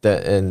true.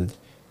 And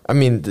I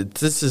mean,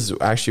 this is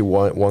actually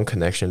one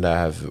connection that I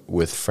have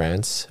with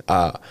France.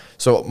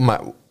 So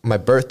my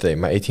birthday,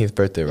 my 18th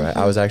birthday, right?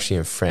 I was actually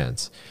in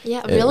France.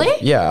 Yeah, really?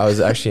 Yeah, I was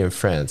actually in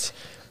France.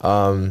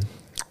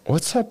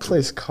 What's that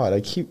place called?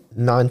 I keep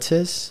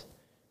Nantes.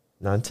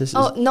 Nantes?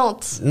 Oh,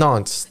 Nantes.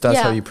 Nantes. That's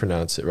how you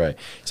pronounce it, right?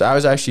 So I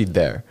was actually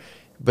there.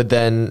 But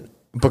then,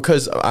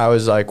 because I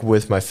was like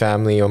with my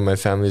family, and my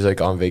family's like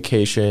on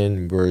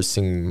vacation, we're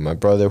seeing my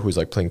brother who's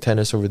like playing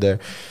tennis over there.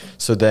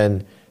 So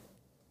then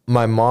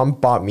my mom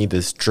bought me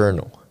this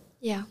journal.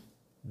 Yeah.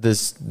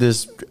 This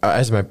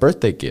as my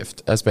birthday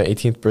gift, as my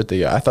 18th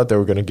birthday. I thought they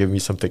were gonna give me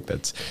something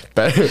that's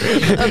better, a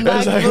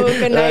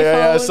MacBook, an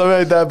iPhone, something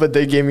like that. But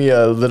they gave me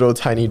a little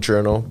tiny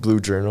journal, blue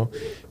journal.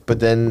 But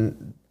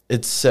then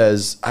it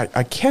says,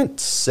 I can't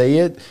say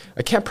it,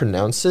 I can't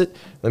pronounce it.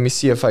 Let me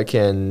see if I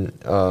can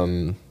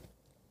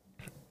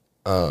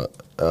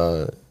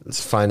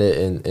let's find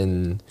it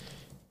in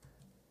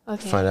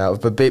find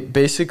out. But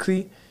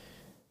basically,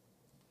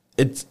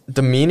 it's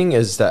the meaning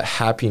is that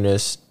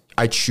happiness,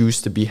 I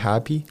choose to be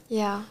happy.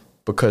 Yeah.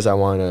 Because I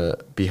want to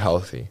be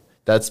healthy.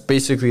 That's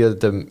basically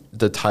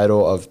the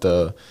title of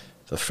the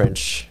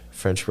French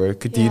word.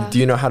 Do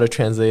you know how to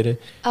translate it?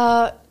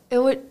 It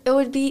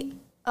would be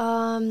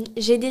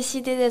j'ai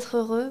décidé d'être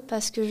heureux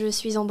parce que je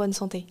suis en bonne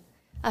santé.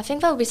 I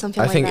think that would be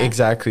something like that. I think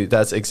exactly.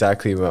 That's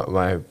exactly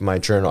my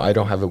journal. I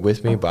don't have it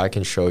with me, but I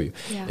can show you.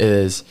 Yeah. It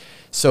is.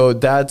 So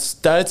that's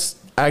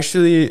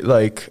actually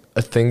like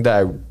a thing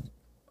that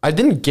I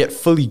didn't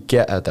fully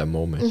get at that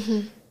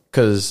moment.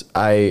 Because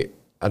I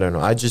don't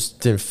know, I just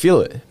didn't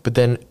feel it. But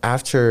then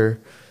after,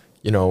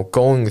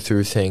 going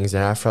through things,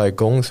 and after like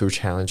going through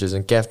challenges,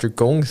 and after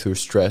going through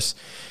stress,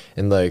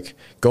 and like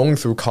going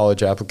through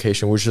college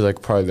application, which is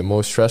like probably the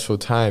most stressful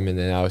time, and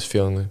then I was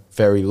feeling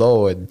very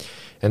low and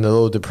a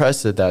little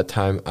depressed at that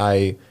time,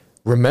 I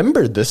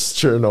remembered this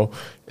journal,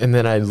 and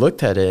then I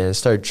looked at it and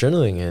started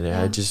journaling it, and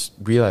I just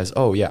realized,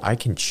 oh yeah, I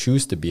can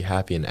choose to be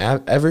happy. And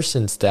ever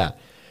since that,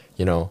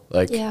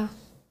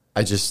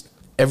 I just,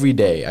 every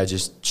day I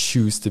just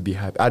choose to be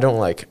happy. I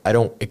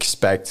don't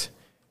expect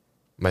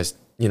my,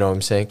 you know what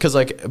I'm saying? Because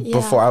like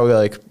before I would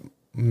like,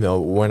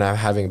 when I'm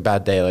having a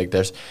bad day, like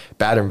there's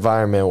bad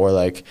environment, or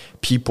like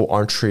people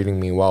aren't treating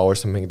me well or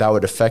something, that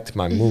would affect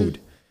my mood.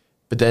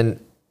 But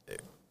then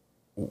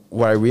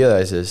what I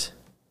realize is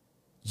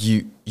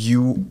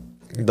you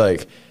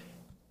like,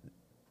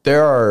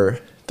 there's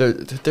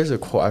a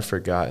quote, I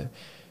forgot.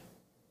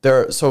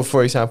 So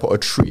for example, a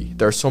tree,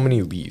 there are so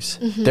many leaves.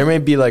 There may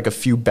be like a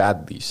few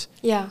bad leaves.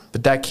 Yeah.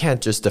 But that can't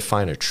just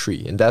define a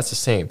tree. And that's the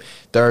same.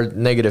 There are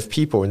negative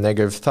people, or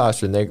negative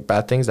thoughts, or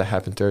bad things that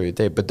happen throughout your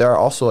day. But there are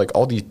also like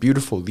all these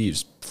beautiful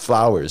leaves,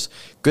 flowers,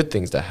 good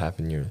things that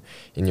happen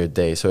in your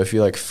day. So if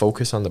you like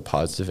focus on the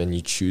positive and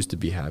you choose to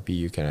be happy,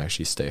 you can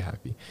actually stay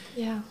happy.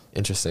 Yeah.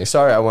 Interesting.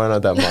 Sorry, I went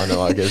on that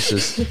monologue. It's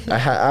just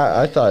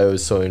I thought it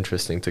was so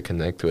interesting to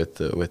connect with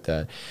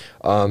that.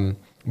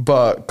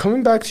 But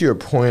coming back to your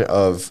point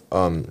of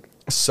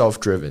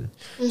self-driven,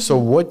 so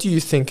what do you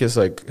think is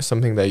like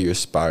something that you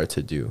aspire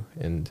to do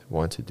and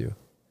want to do?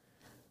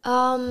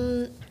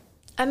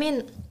 I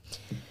mean,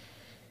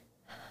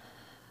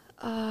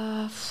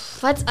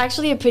 that's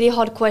actually a pretty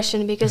hard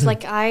question, because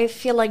like I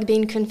feel like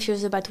being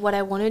confused about what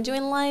I want to do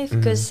in life,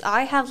 because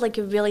I have like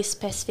a really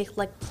specific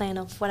like plan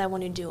of what I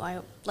want to do. I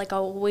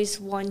always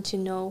want to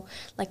know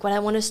like what I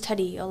want to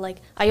study, or like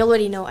I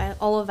already know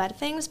all of that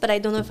things, but I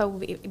don't know if I will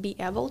be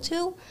able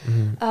to.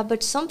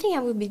 But something I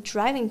would be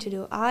driving to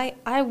do, I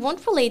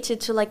won't relate it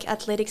to like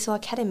athletics or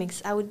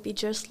academics. I would be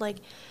just like,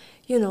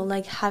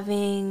 like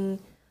having,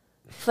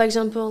 for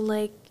example,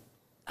 like,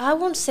 I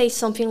won't say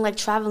something like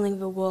traveling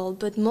the world,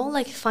 but more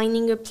like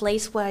finding a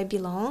place where I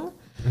belong.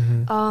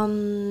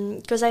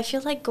 Because I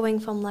feel like going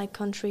from like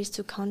countries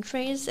to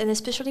countries, and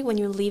especially when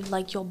you leave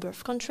like your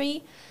birth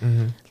country,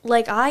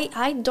 like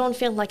I don't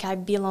feel like I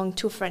belong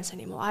to France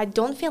anymore. I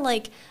don't feel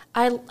like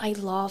I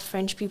love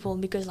French people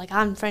because like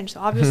I'm French,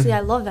 so obviously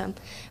I love them.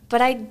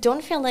 But I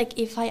don't feel like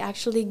if I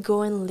actually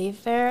go and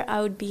live there,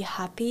 I would be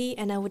happy,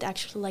 and I would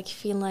actually like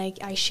feel like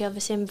I share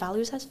the same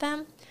values as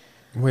them.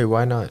 Wait,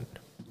 why not?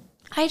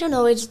 I don't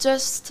know. It's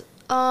just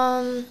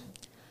I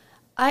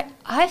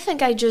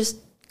think I just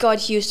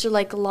got used to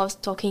like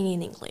love talking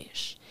in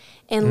English,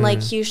 and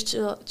like used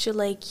to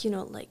like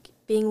like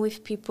being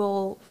with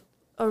people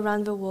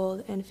around the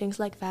world and things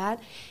like that.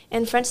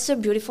 And France is a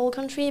beautiful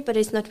country, but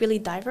it's not really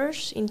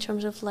diverse in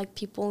terms of like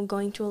people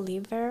going to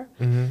live there.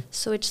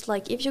 So it's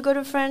like if you go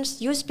to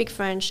France, you speak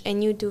French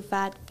and you do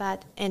that,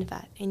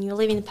 and you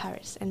live in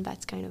Paris, and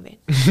that's kind of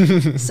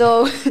it.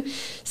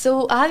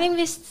 So having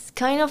this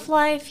kind of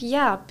life,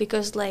 yeah,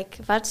 because like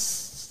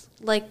that's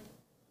like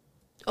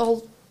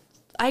all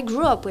I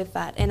grew up with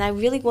that, and I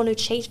really want to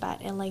chase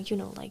that and like, you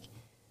know, like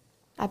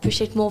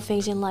appreciate more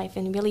things in life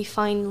and really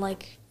find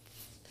like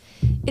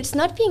it's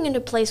not being in a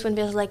place when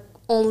there's like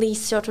only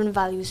certain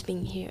values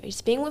being here.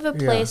 It's being with a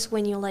place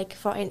when you like,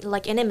 for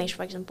like NMH,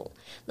 for example,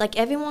 like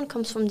everyone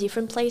comes from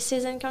different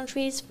places and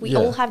countries. We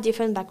all have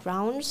different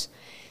backgrounds.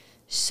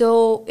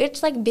 So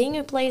it's like being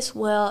a place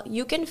where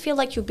you can feel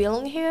like you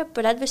belong here,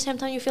 but at the same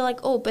time you feel like,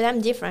 oh, but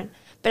I'm different.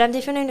 But I'm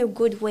different in a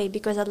good way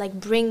because I like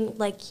bring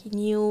like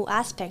new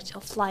aspects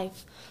of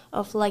life,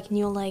 of like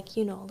new like,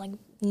 you know, like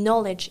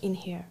knowledge in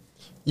here.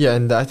 Yeah,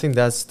 and I think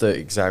that's the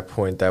exact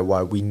point that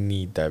why we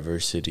need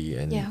diversity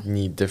and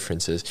need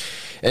differences.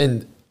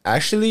 And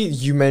actually,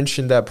 you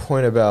mentioned that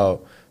point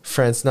about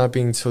France not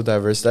being so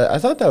diverse. I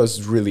thought that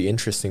was really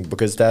interesting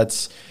because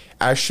that's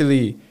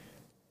actually,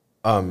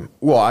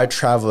 well, I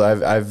traveled,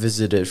 I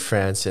visited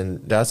France,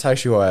 and that's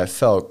actually what I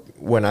felt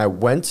when I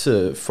went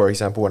to, for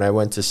example, when I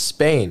went to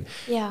Spain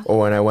or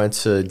when I went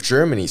to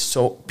Germany.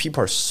 So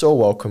people are so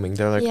welcoming.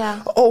 They're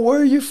like, oh,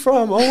 where are you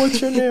from? Oh, what's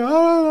your name?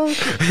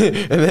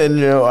 And then,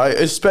 you know,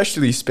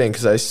 especially Spain,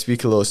 because I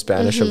speak a little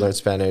Spanish. I learned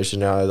Spanish, and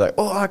now I was like,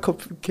 oh,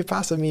 ¿qué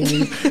pasa,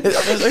 Mimi? And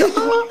I was like,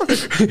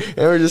 oh.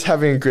 And we're just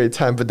having a great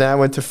time. But then I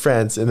went to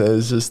France, and it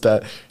was just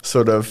that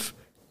sort of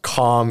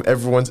calm,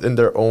 everyone's in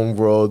their own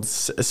world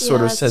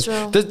sort of sense.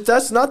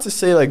 That's not to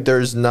say like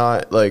there's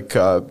not like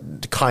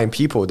kind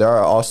people. There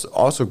are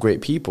also great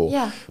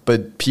people,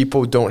 but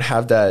people don't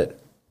have that,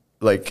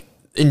 like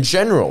in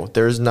general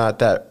there's not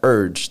that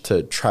urge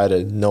to try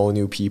to know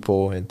new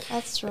people and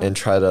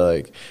try to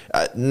like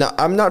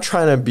I'm not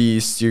trying to be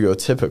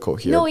stereotypical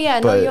here.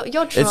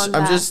 You're true on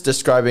that. I'm just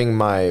describing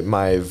my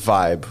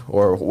vibe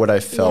or what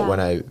I felt when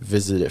I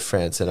visited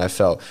France, and I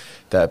felt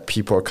that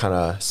people are kind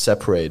of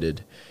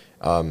separated.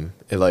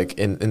 Like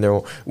in their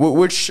own,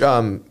 which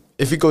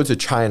if you go to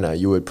China,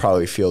 you would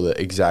probably feel the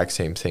exact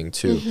same thing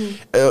too.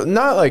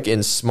 Not like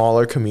in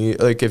smaller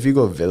community, like if you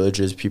go to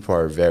villages, people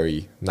are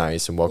very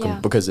nice and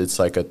welcome because it's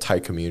like a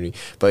tight community.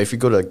 But if you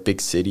go to like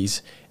big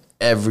cities,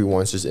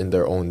 everyone's just in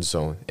their own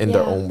zone, in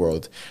their own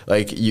world.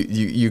 Like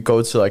you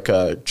go to like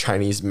a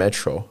Chinese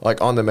metro, like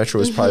on the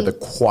metro is probably the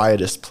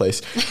quietest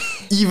place,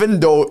 even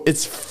though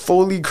it's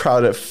fully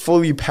crowded,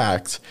 fully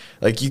packed.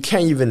 Like you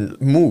can't even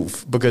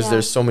move because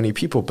there's so many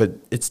people, but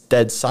it's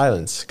dead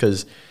silence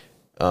because,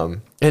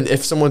 and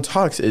if someone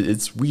talks,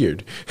 it's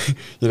weird,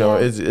 you know.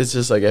 It's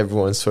just like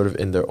everyone's sort of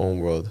in their own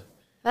world.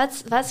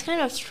 That's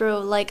kind of true.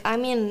 Like I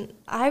mean,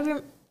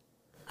 I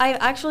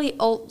actually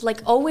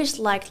always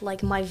liked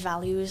like my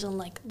values and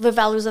like the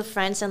values of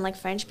France and like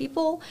French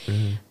people.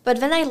 But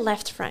then I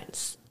left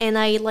France and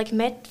I like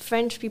met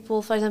French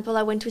people. For example,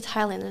 I went to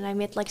Thailand and I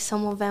met like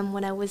some of them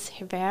when I was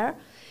there.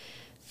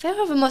 They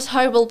were the most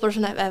horrible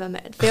person I've ever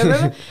met.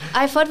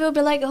 I thought they would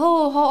be like,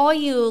 oh, how are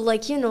you?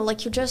 Like, you know,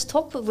 like you just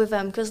talk with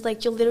them because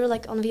like you're literally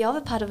like on the other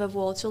part of the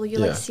world. So you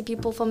like see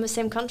people from the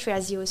same country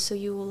as you. So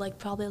you like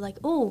probably like,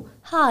 oh,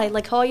 hi,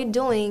 like how are you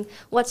doing?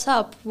 What's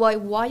up? Why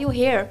are you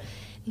here?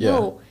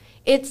 No,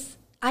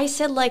 I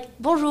said like,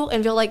 bonjour,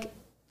 and they're like,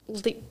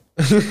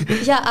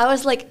 I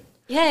was like,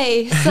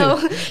 hey, so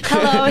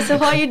hello, so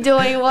how are you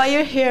doing? Why are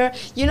you here?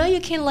 You know,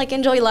 you can like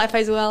enjoy life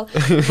as well.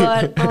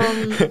 But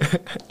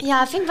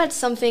I think that's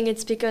something.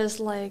 It's because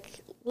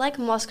like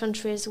most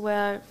countries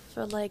where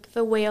for like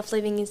the way of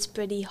living is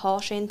pretty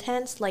harsh and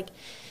intense. Like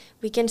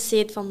we can see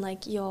it from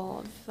like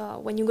your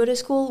when you go to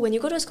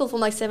school from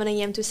like 7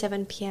 a.m. to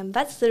 7 p.m.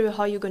 That's literally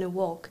how you're gonna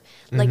work.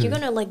 Like you're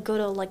gonna like go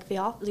to like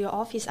your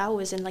office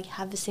hours and like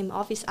have the same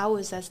office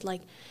hours as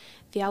like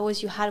the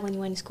hours you had when you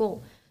went to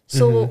school.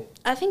 So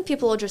I think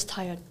people are just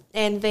tired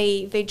and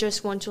they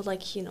just want to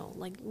like, you know,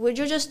 like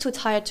you're just too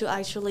tired to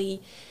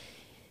actually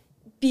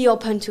be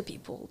open to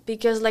people.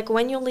 Because like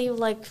when you leave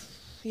like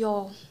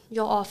your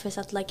office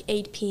at like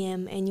 8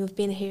 p.m. and you've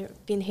been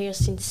here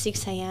since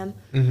 6 a.m.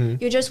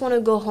 You just want to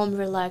go home,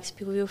 relax,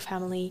 be with your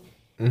family.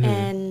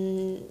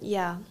 And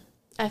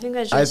I think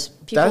that's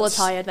just people are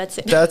tired. That's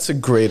it. That's a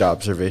great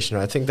observation.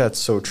 I think that's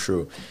so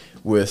true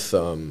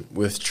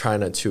with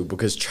China too,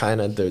 because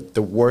China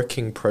the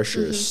working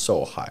pressure is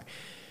so high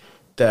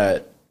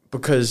that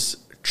because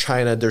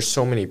China there's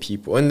so many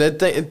people, and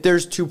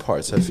there's two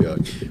parts. I feel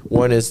like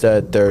one is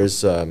that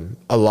there's a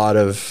lot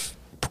of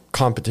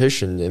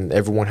competition and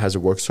everyone has to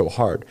work so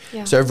hard,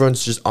 so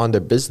everyone's just on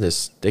their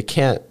business. They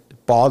can't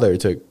bother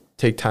to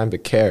take time to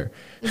care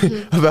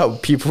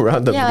about people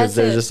around them because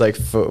they're just like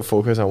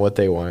focused on what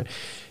they want.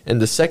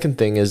 And the second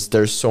thing is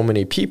there's so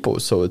many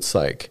people, so it's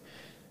like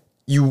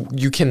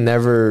you can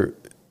never.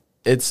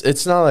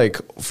 It's not like,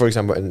 for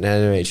example, in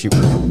NMH.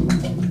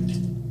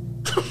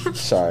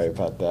 Sorry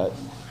about that.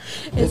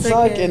 It's not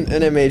like in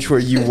NMH where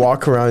you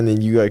walk around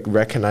and you like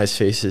recognize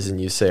faces and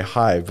you say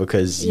hi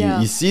because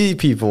you see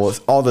people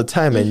all the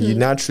time and you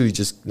naturally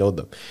just know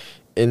them.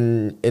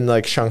 In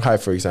like Shanghai,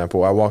 for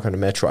example, I walk on the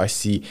metro, I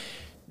see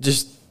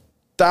just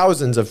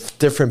thousands of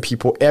different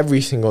people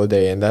every single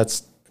day, and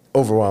that's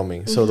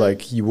overwhelming. So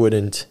like you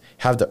wouldn't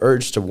have the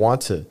urge to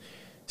want to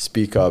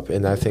speak up,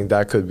 and I think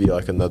that could be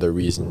like another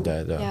reason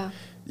that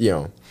you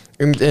know,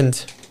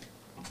 and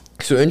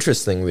so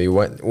interestingly,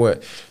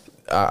 what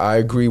I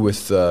agree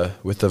with the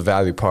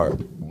value part.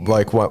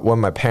 Like when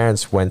my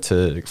parents went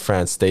to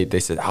France, they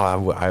said, "Oh,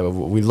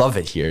 we love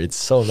it here. It's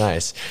so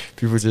nice.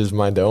 People just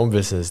mind their own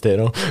business. They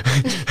don't."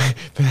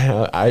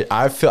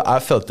 I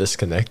felt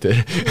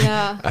disconnected.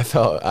 Yeah. I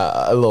felt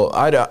a little.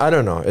 I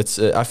don't know.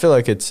 I feel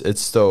like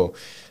it's still.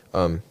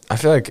 I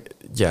feel like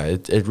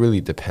it really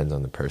depends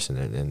on the person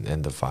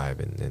and the vibe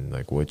and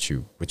like what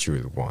you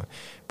really want.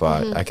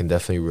 But I can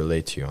definitely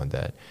relate to you on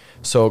that.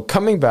 So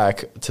coming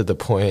back to the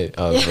point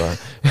of,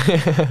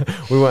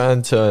 we went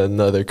on to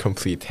another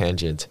complete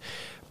tangent,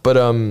 but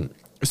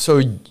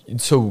so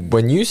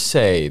when you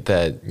say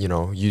that, you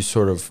know, you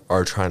sort of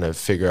are trying to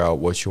figure out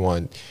what you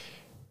want,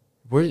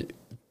 so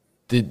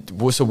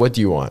what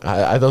do you want?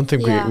 I don't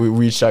think we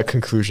reached that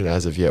conclusion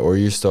as of yet, or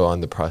you're still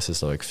on the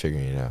process of like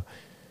figuring it out.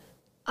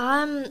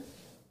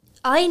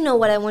 I know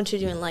what I want to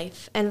do in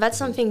life, and that's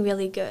something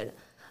really good.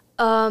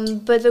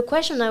 But the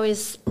question now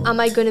is, am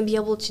I going to be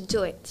able to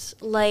do it?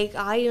 Like,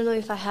 I don't know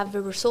if I have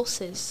the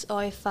resources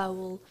or if I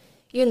will,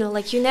 you know,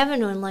 like you never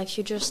know in life.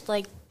 You just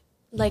like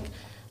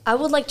I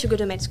would like to go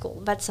to med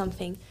school. That's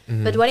something.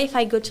 But what if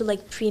I go to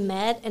like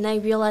pre-med and I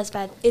realize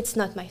that it's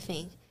not my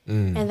thing?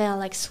 And then I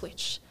like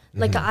switch.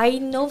 Like, I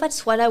know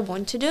that's what I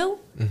want to do.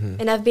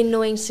 And I've been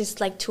knowing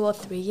since like 2 or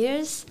 3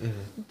 years.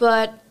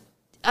 But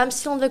I'm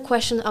still on the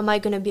question, am I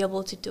going to be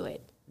able to do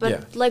it?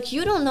 But like,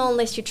 you don't know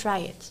unless you try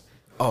it.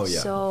 Oh, yeah.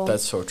 So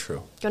that's so true.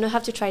 You're going to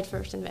have to try it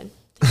first and then.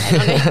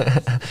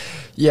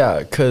 Yeah,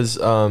 because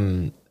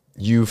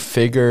you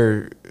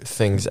figure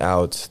things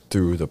out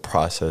through the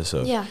process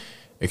of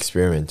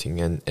experimenting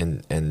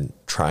and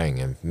trying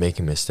and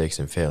making mistakes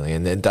and failing.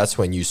 And then that's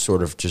when you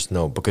sort of just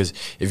know. Because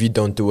if you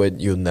don't do it,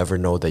 you'll never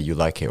know that you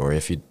like it. Or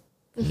if you,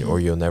 or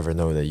you'll never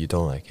know that you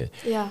don't like it.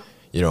 Yeah.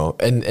 You know,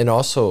 and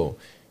also,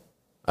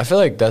 I feel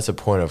like that's a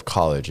point of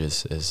college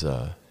is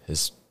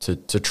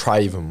to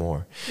try even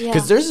more,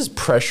 because there's this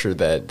pressure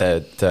that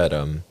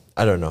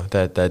I don't know,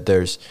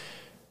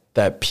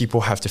 that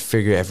people have to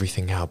figure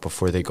everything out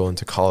before they go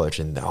into college,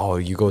 and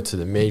you go to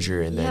the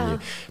major and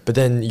then but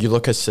then you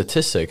look at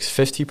statistics,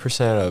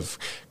 50% of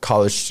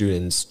college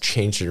students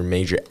change their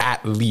major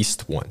at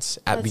least once,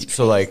 at least.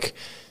 So like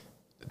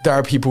there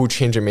are people who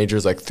change their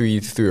majors like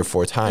three or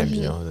four times,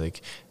 you know,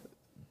 like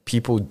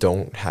people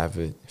don't have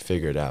it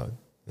figured out.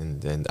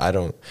 And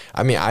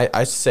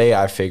I say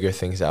I figure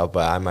things out,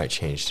 but I might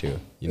change too.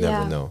 You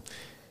never know.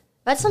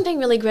 That's something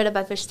really great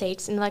about the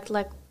States. And like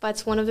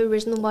that's one of the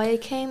reasons why I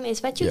came, is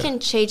that you can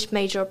change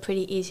major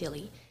pretty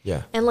easily.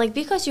 Yeah. And like,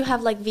 because you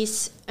have like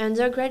this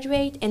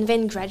undergraduate and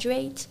then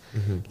graduate,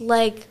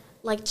 like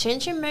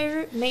changing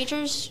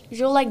majors,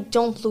 you like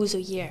don't lose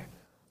a year.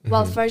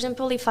 Well, for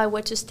example, if I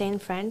were to stay in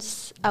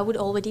France, I would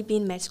already be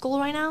in med school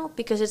right now,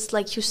 because it's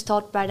like you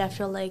start right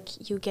after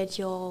like you get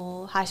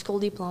your high school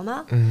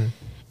diploma.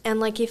 And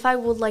like if I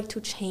would like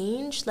to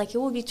change, like it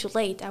would be too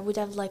late. I would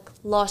have like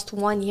lost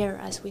 1 year,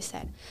 as we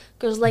said.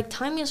 Because like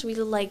time is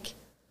really like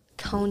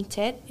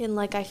counted in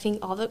like I think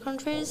other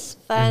countries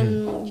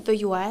than the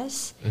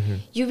US.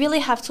 You really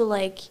have to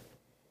like,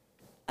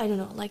 I don't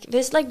know, like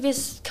there's like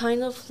this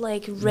kind of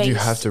like race. You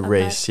have to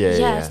race,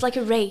 yeah. It's like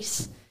a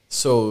race.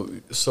 So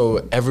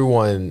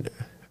everyone,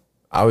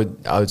 I would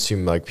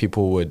assume like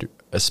people would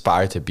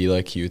aspire to be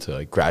like you, to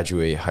like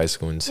graduate high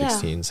school in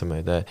 16, something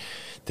like that.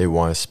 They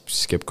want to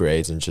skip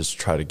grades and just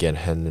try to get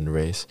ahead in the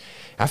race.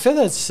 I feel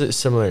that's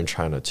similar in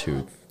China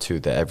too,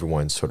 that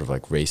everyone's sort of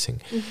like racing.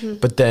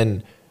 But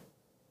then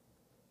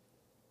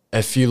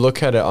if you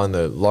look at it on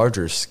the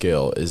larger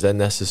scale, is that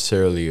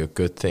necessarily a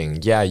good thing?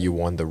 Yeah, you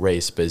won the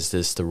race, but is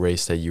this the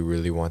race that you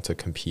really want to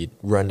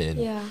run in?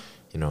 Yeah.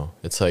 You know,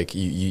 it's like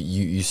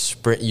you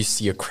sprint, you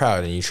see a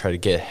crowd and you try to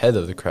get ahead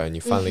of the crowd, and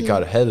you finally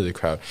got ahead of the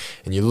crowd,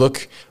 and you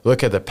look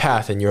at the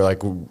path and you're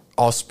like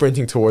all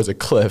sprinting towards a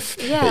cliff.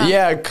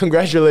 Yeah,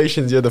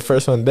 congratulations, you're the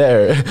first one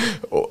there.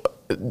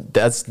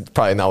 That's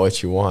probably not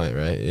what you want,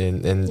 right?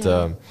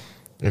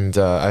 And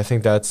I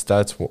think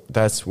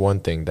that's one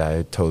thing that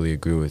I totally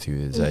agree with you,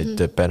 is that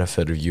the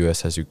benefit of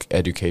U.S.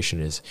 education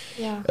is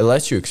it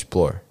lets you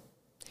explore.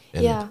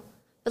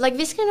 But like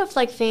this kind of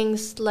like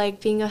things, like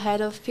being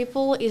ahead of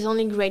people, is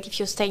only great if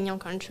you stay in your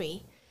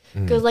country.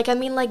 Because like, I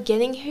mean, like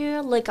getting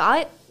here, like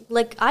I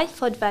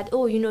thought that,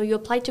 you know, you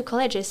apply to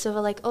colleges, so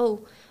they're like,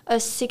 a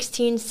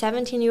 16,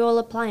 17-year-old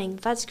applying,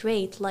 that's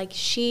great, like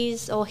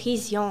she's or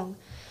he's young.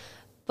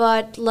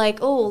 But like,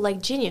 like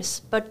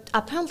genius. But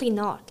apparently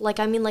not. Like,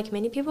 I mean, like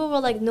many people were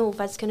like, no,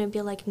 that's gonna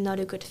be like not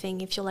a good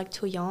thing if you're like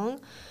too young.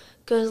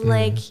 Because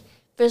like,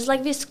 there's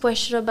like this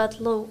question about,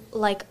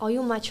 like, are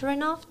you mature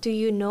enough? Do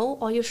you know?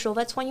 Are you sure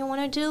that's what you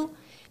want to do?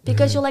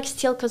 because you're like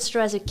still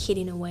considered as a kid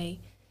in a way.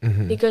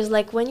 Because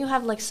like when you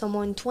have like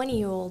someone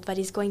 20-year-old that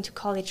is going to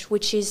college,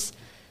 which is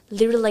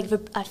literally like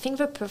I think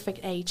the perfect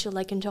age, so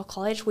like enter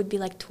college would be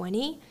like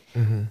 20.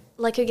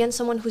 Like again,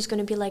 someone who's going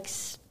to be like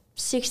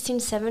 16,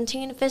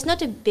 17, there's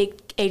not a big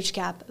age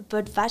gap,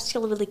 but that's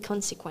still really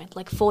consequent,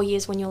 like 4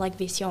 years when you're like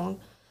this young.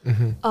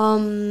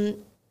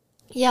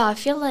 Yeah, I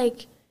feel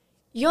like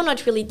you're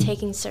not really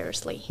taking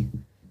seriously.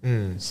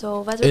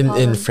 So that's a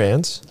problem. In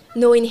France?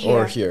 No, in here.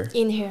 Or here?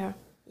 In here,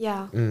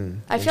 yeah.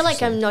 I feel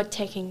like I'm not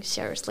taking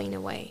seriously in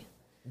a way.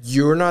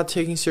 You're not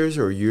taking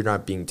seriously, or you're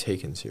not being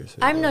taken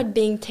seriously? I'm not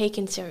being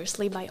taken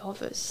seriously by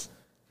others.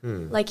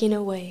 Like in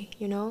a way,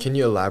 you know? Can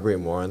you elaborate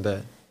more on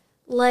that?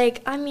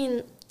 Like, I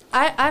mean,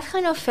 I've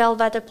kind of felt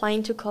that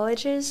applying to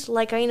colleges.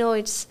 Like, I know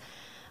it's,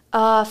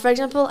 for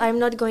example, I'm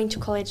not going to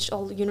college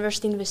or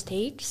university in the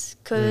States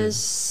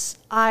because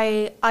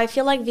I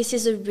feel like this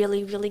is a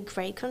really, really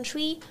great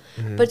country.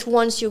 But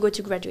once you go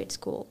to graduate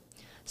school.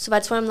 So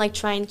that's why I'm like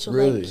trying to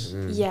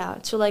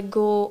to like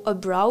go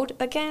abroad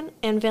again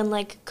and then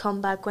like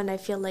come back when I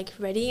feel like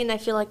ready, and I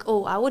feel like,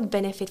 oh, I would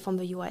benefit from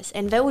the US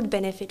and they would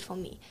benefit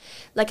from me.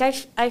 Like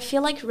I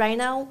feel like right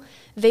now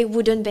they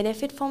wouldn't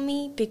benefit from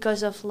me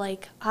because of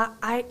like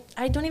I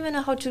don't even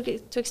know how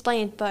to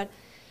explain it, but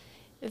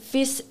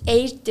this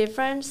age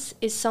difference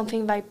is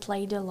something that I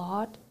played a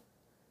lot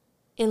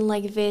in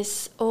like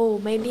this, oh,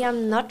 maybe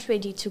I'm not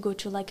ready to go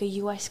to like a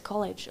US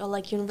college or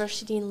like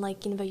university in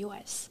the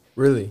US.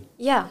 Really?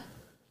 Yeah.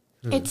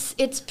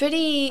 It's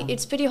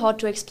pretty hard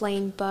to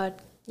explain, but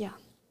yeah.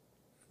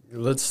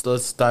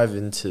 Let's dive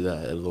into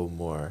that a little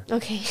more.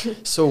 Okay.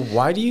 So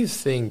why do you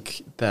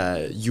think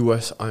that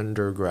US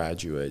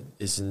undergraduate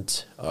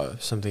isn't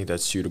something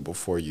that's suitable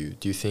for you?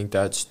 Do you think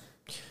there's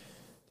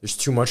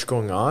too much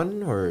going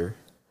on, or?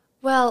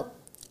 Well,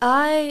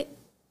 I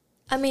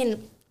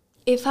mean,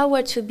 if I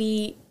were to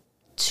be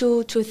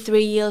 2 to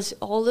 3 years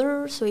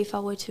older, so if I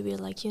were to be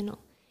like,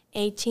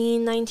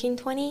 18, 19,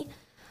 20,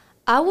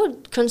 I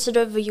would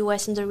consider the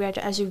US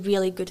undergraduate as a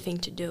really good thing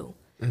to do.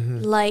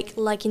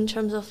 Like in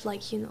terms of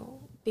like,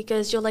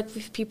 because you're like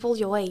with people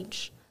your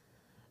age.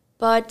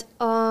 But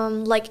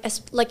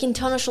like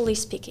internationally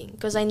speaking,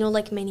 because I know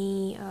like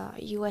many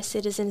US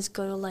citizens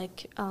go to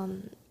like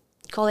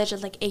college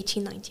at like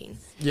 18, 19.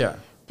 Yeah.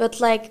 But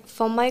like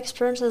from my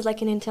experience as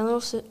like an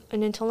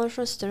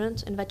international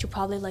student, and that you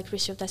probably like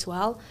received as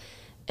well,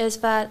 is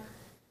that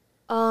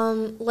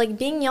like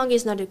being young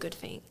is not a good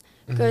thing,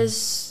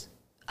 because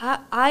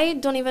I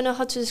don't even know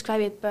how to describe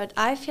it, but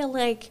I feel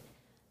like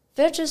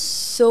there are just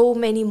so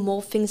many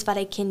more things that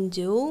I can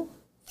do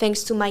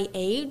thanks to my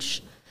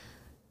age,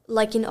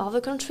 like in other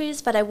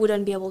countries, that I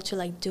wouldn't be able to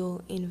like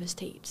do in the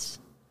States.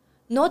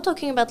 Not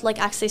talking about like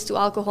access to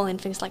alcohol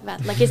and things like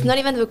that. Like it's not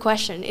even the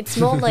question. It's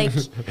more like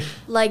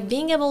like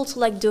being able to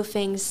like do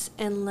things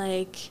and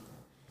like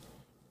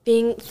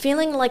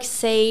feeling like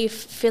safe,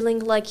 feeling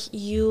like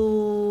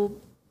you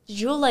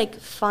like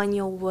find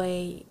your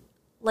way.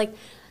 Like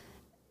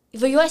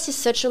the US is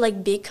such a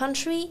like big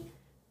country,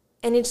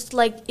 and it's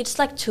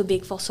like too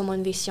big for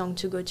someone this young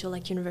to go to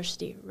like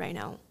university right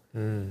now.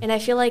 And I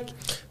feel like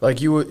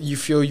you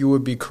feel you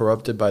would be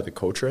corrupted by the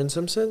culture in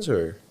some sense,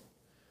 or?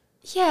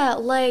 Yeah,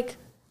 like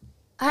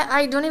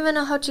I don't even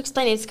know how to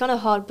explain it. It's kind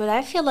of hard, but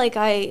I feel like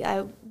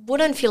I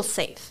wouldn't feel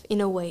safe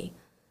in a way.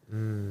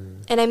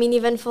 And I mean,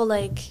 even for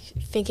like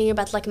thinking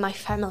about like my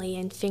family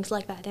and things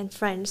like that and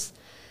friends,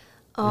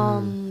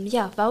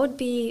 yeah, that would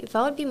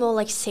be more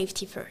like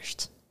safety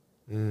first.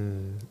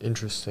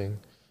 Interesting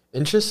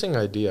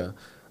idea.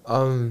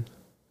 And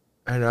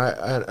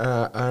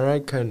I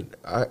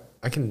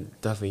can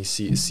definitely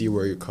see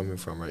where you're coming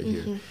from right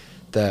here.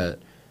 That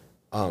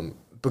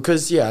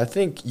because I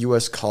think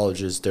U.S.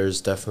 colleges,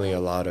 there's definitely a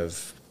lot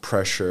of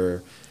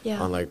pressure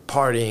on like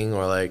partying,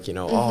 or like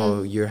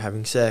oh, you're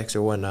having sex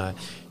or whatnot.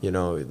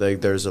 Like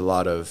there's a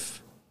lot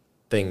of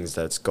things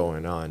that's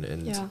going on,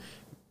 and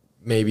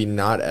maybe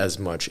not as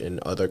much in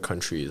other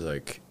countries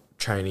like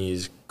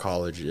Chinese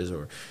colleges,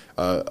 or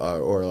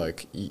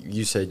like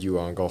you said you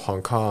want to go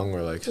Hong Kong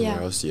or like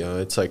somewhere else.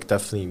 It's like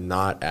definitely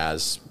not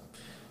as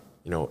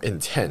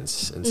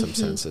intense in some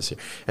senses here.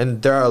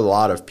 And there are a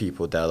lot of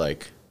people that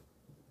like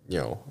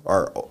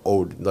are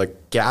old,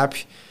 like gap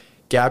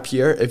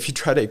year. If you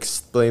try to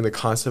explain the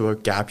concept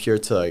of gap year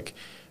to like,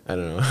 I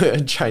don't know,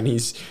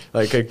 Chinese,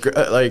 like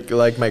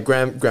like my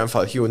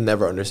grandfather, he would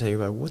never understand. He'd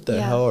be like, what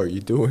the hell are you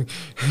doing?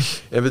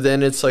 But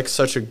then it's like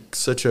such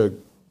a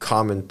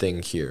common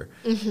thing here.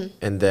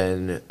 And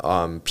then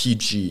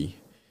PG,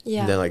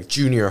 and then like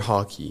junior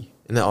hockey,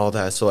 and then all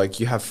that. So like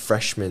you have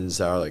freshmen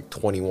that are like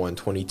 21,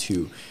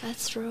 22.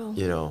 That's true.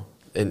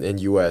 In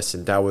US,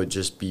 and that would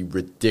just be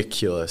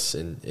ridiculous.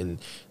 And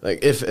like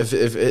if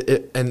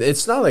it, and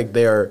it's not like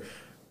they're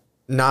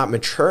not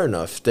mature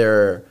enough.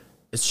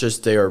 It's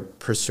just they are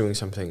pursuing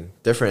something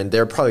different.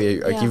 They're probably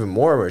like even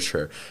more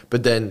mature.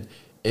 But then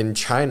in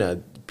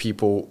China,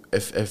 people,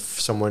 if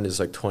someone is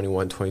like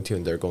 21, 22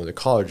 and they're going to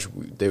college,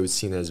 they would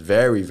seen as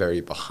very,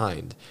 very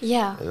behind.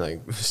 Yeah. And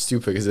like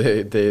stupid because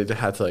they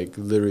had to like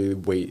literally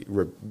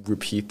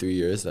repeat 3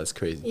 years. That's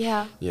crazy.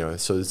 Yeah. You know,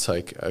 so it's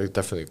like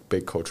definitely a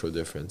big cultural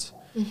difference.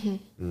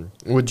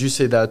 Mm-hmm. Would you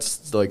say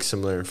that's like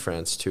similar in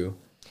France too?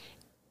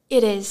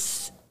 It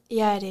is.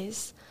 Yeah, it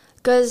is.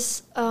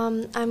 Because,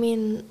 I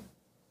mean,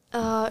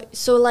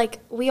 so like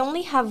we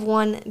only have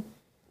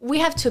we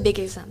have two big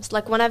exams,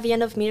 like one at the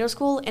end of middle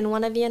school and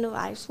one at the end of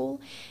high school.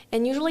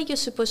 And usually you're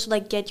supposed to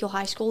like get your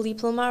high school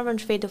diploma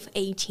around the age of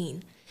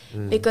 18.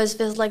 Because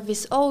there's like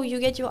this, you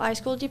get your high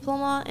school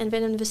diploma and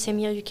then in the same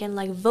year you can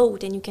like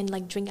vote and you can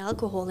like drink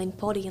alcohol and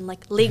party and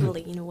like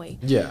legally in a way.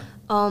 Yeah.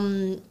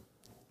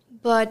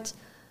 But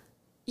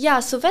yeah,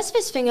 so that's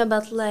this thing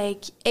about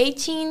like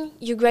 18,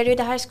 you graduate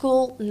high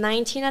school,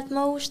 19 at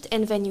most,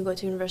 and then you go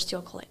to university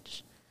or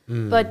college.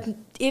 But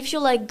if you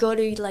like go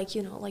to like,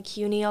 you know, like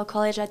uni or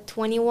college at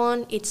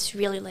 21, it's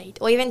really late.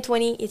 Or even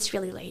 20, it's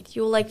really late.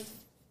 You're like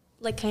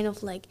kind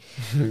of like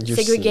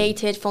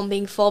segregated from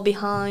being far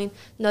behind,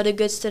 not a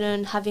good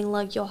student, having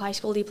like your high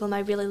school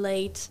diploma really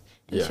late,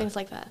 and things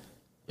like that.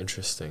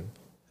 Interesting.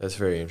 That's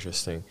very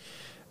interesting.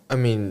 I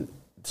mean,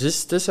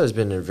 this has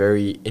been a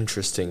very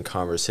interesting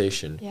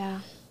conversation.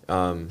 Yeah.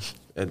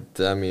 And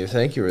I mean,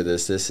 thank you for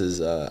this. This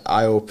is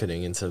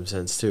eye-opening in some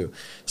sense too.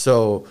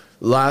 So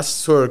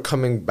last sort of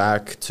coming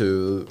back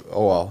to,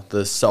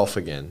 the self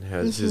again.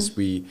 As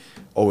we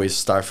always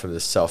start from the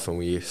self and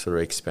we sort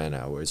of expand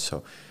outwards.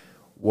 So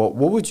what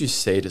would you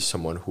say to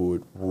someone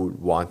who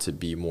would want to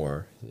be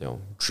more, you know,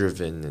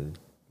 driven and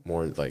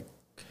more like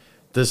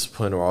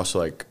disciplined or also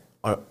like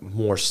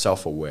more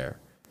self-aware?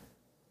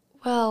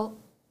 Well,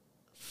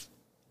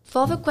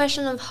 for the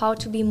question of how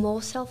to be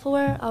more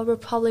self-aware, I would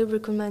probably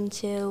recommend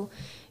to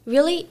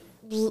really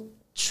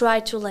try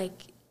to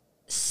like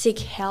seek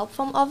help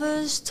from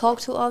others,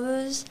 talk to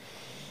others,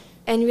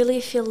 and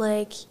really feel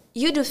like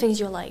you do things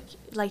you like.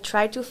 Like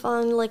try to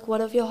find like what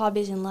are your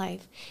hobbies in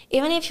life.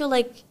 Even if you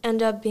like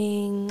end up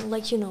being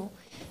like, you know,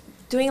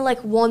 doing like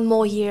one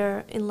more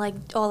year in like,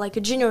 or like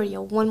a junior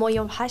year, one more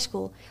year of high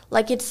school,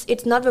 like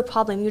it's not the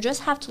problem. You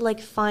just have to like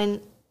find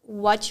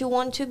what you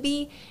want to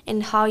be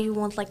and how you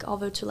want like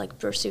other to like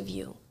perceive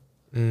you.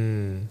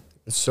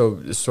 So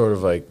it's sort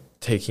of like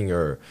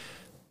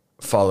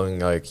following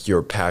like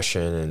your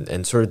passion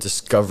and sort of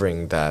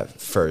discovering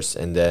that first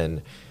and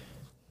then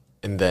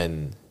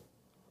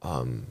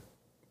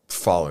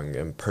following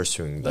and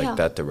pursuing like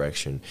that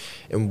direction.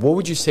 And what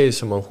would you say to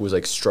someone who's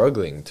like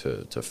struggling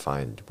to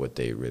find what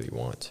they really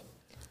want?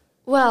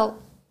 Well,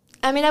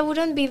 I mean, I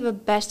wouldn't be the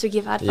best to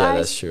give advice. Yeah,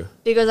 that's true.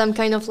 Because I'm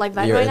kind of like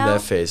that You're right in now.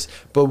 that phase.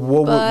 But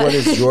what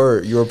is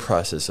your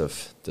process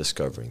of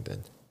discovering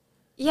then?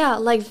 Yeah,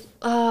 like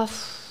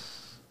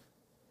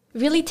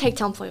really take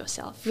time for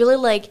yourself. Really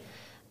like,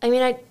 I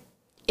mean,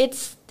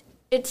 it's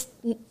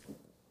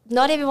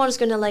not everyone's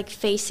gonna like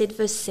face it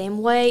the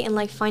same way and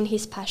like find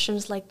his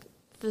passions like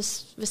the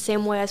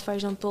same way as, for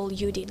example,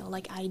 you did or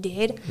like I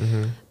did.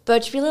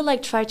 But really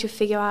like try to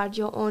figure out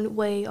your own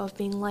way of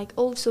being like,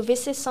 so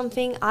this is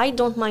something I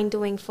don't mind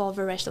doing for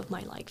the rest of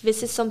my life.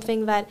 This is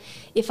something that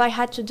if I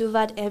had to do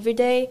that every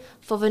day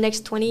for the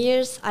next 20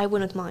 years, I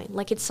wouldn't mind.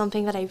 Like it's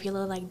something that I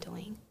really like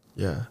doing.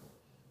 Yeah,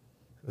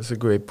 that's a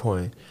great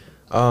point.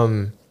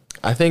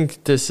 I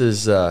think this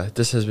has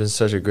been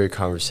such a great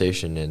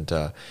conversation, and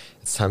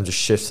it's time to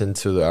shift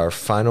into our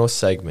final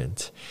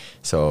segment.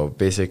 So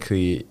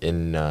basically,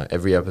 in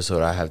every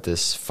episode, I have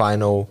this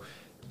final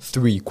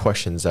 3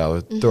 questions I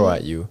would throw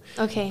at you.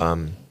 Okay.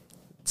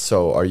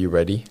 So are you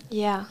ready?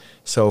 Yeah.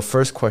 So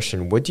first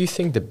question, what do you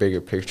think the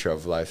bigger picture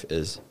of life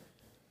is?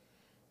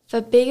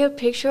 The bigger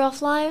picture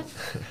of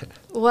life?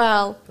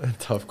 Well...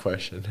 Tough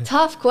question.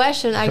 Tough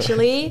question,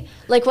 actually.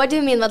 Like, what do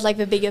you mean by, like,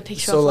 the bigger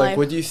picture of life? So, like,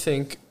 what do you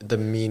think the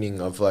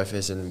meaning of life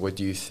is, and what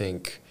do you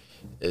think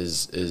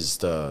is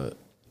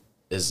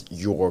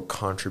your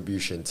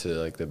contribution to,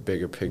 like, the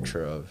bigger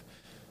picture of...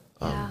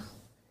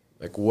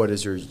 Like, what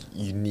is your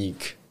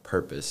unique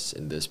purpose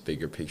in this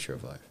bigger picture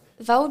of life?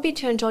 That would be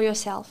to enjoy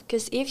yourself.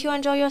 Because if you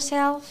enjoy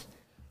yourself,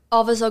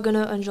 others are going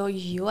to enjoy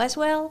you as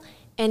well.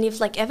 And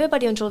if like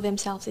everybody enjoy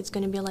themselves, it's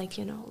going to be like,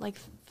 you know, like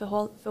the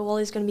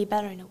world is going to be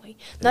better in a way.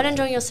 Not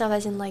enjoying yourself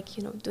as in like,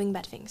 you know, doing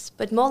bad things,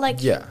 but more like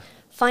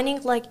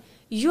finding like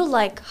you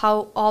like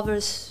how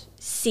others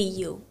see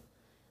you.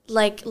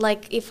 Like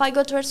if I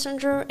go to a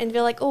stranger and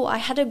they're like, I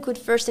had a good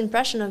first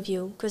impression of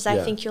you because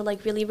I think you're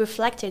like really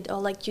reflected, or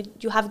like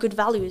you have good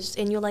values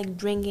and you're like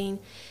bringing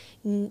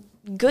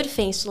good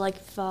things to like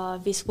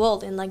this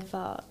world, and like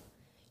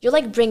you're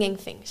like bringing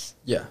things.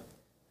 Yeah.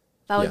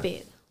 That would be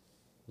it.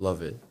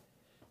 Love it.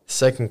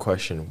 Second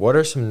question, what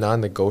are some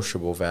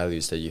non-negotiable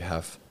values that you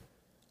have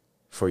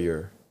for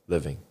your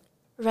living?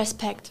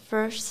 Respect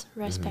first.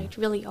 Respect.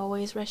 Really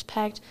always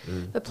respect.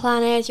 The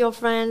planet, your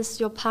friends,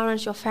 your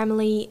parents, your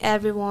family,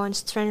 everyone,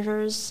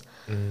 strangers.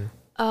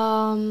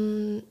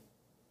 Yeah.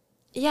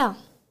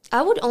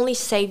 I would only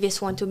say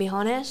this one, to be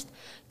honest,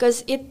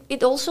 because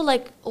it also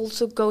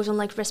goes on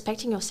like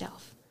respecting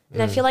yourself.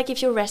 And I feel like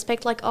if you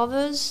respect like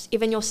others,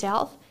 even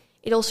yourself,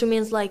 it also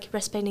means like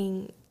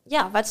respecting.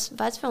 Yeah, that's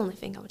the only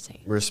thing I would say.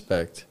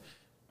 Respect.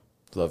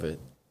 Love it.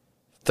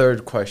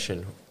 Third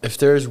question. If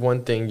there is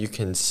one thing you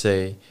can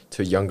say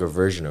to a younger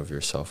version of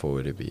yourself, what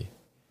would it be?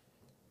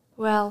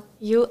 Well,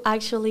 you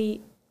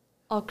actually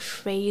are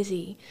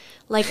crazy.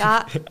 Like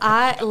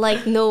I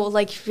like no,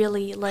 like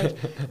really, like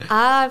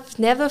I've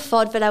never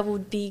thought that I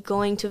would be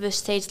going to the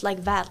States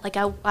like that. Like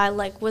I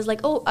like was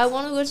like, oh, I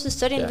want to go to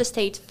study in the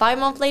States. 5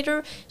 months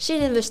later,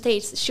 she's in the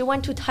States. She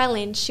went to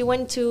Thailand. She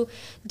went to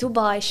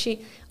Dubai.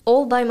 She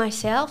all by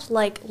myself.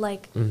 Like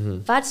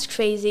that's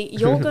crazy.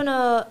 You're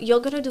gonna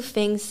do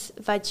things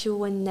that you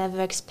were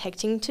never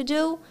expecting to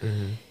do.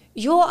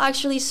 You're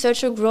actually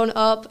such a grown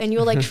up, and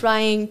you're like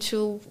trying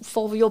to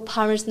for your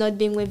parents not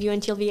being with you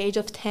until the age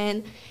of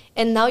 10,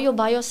 and now you're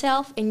by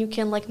yourself and you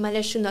can like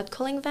manage to not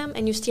calling them,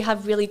 and you still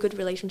have really good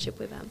relationship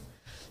with them.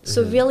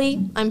 So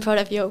really, I'm proud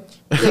of you.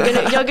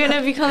 You're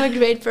gonna become a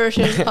great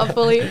person,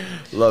 hopefully.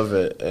 Love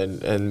it.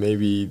 And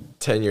maybe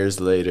 10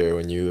 years later,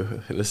 when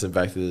you listen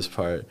back to this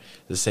part,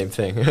 the same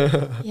thing.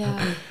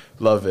 Yeah.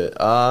 Love it.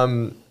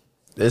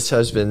 This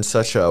has been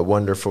such a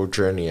wonderful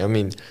journey. I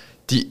mean,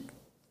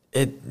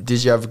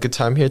 did you have a good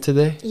time here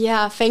today?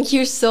 Yeah, thank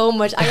you so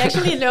much. I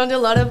actually learned a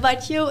lot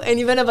about you and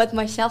even about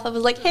myself. I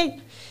was like, hey,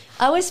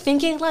 I was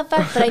thinking like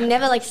that, but I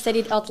never like said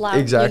it out loud.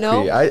 Exactly.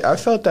 You know? I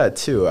felt that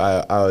too.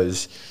 I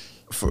was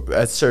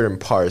at certain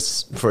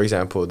parts, for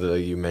example,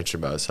 you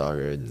mentioned about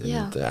soccer. And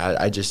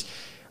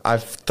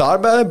I've thought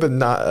about it, but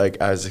not like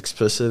as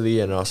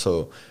explicitly, and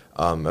also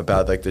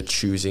about like the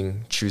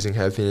choosing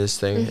happiness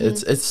thing.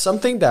 It's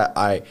something that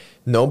I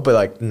know, but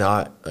like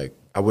not like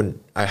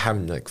I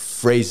haven't like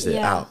phrased it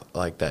out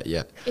like that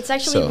yet. It's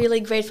actually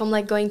really great from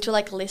like going to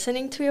like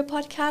listening to your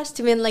podcast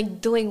to then like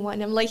doing one.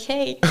 I'm like,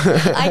 hey,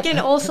 I can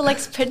also like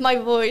spread my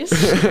voice.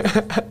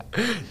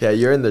 Yeah,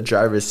 you're in the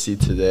driver's seat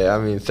today. I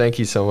mean, thank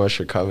you so much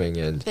for coming.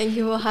 And thank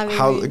you for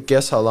having me.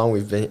 Guess how long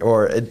we've been,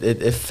 or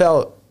it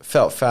felt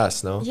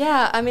fast, no?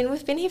 Yeah, I mean,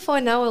 we've been here for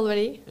an hour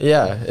already.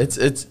 Yeah,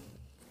 it's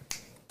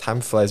time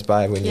flies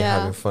by when you're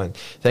having fun.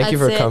 Thank you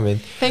for coming.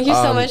 Thank you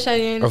so much,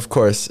 Channin. Of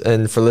course.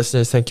 And for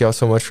listeners, thank you all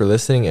so much for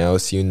listening, and I'll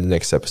see you in the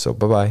next episode.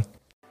 Bye-bye.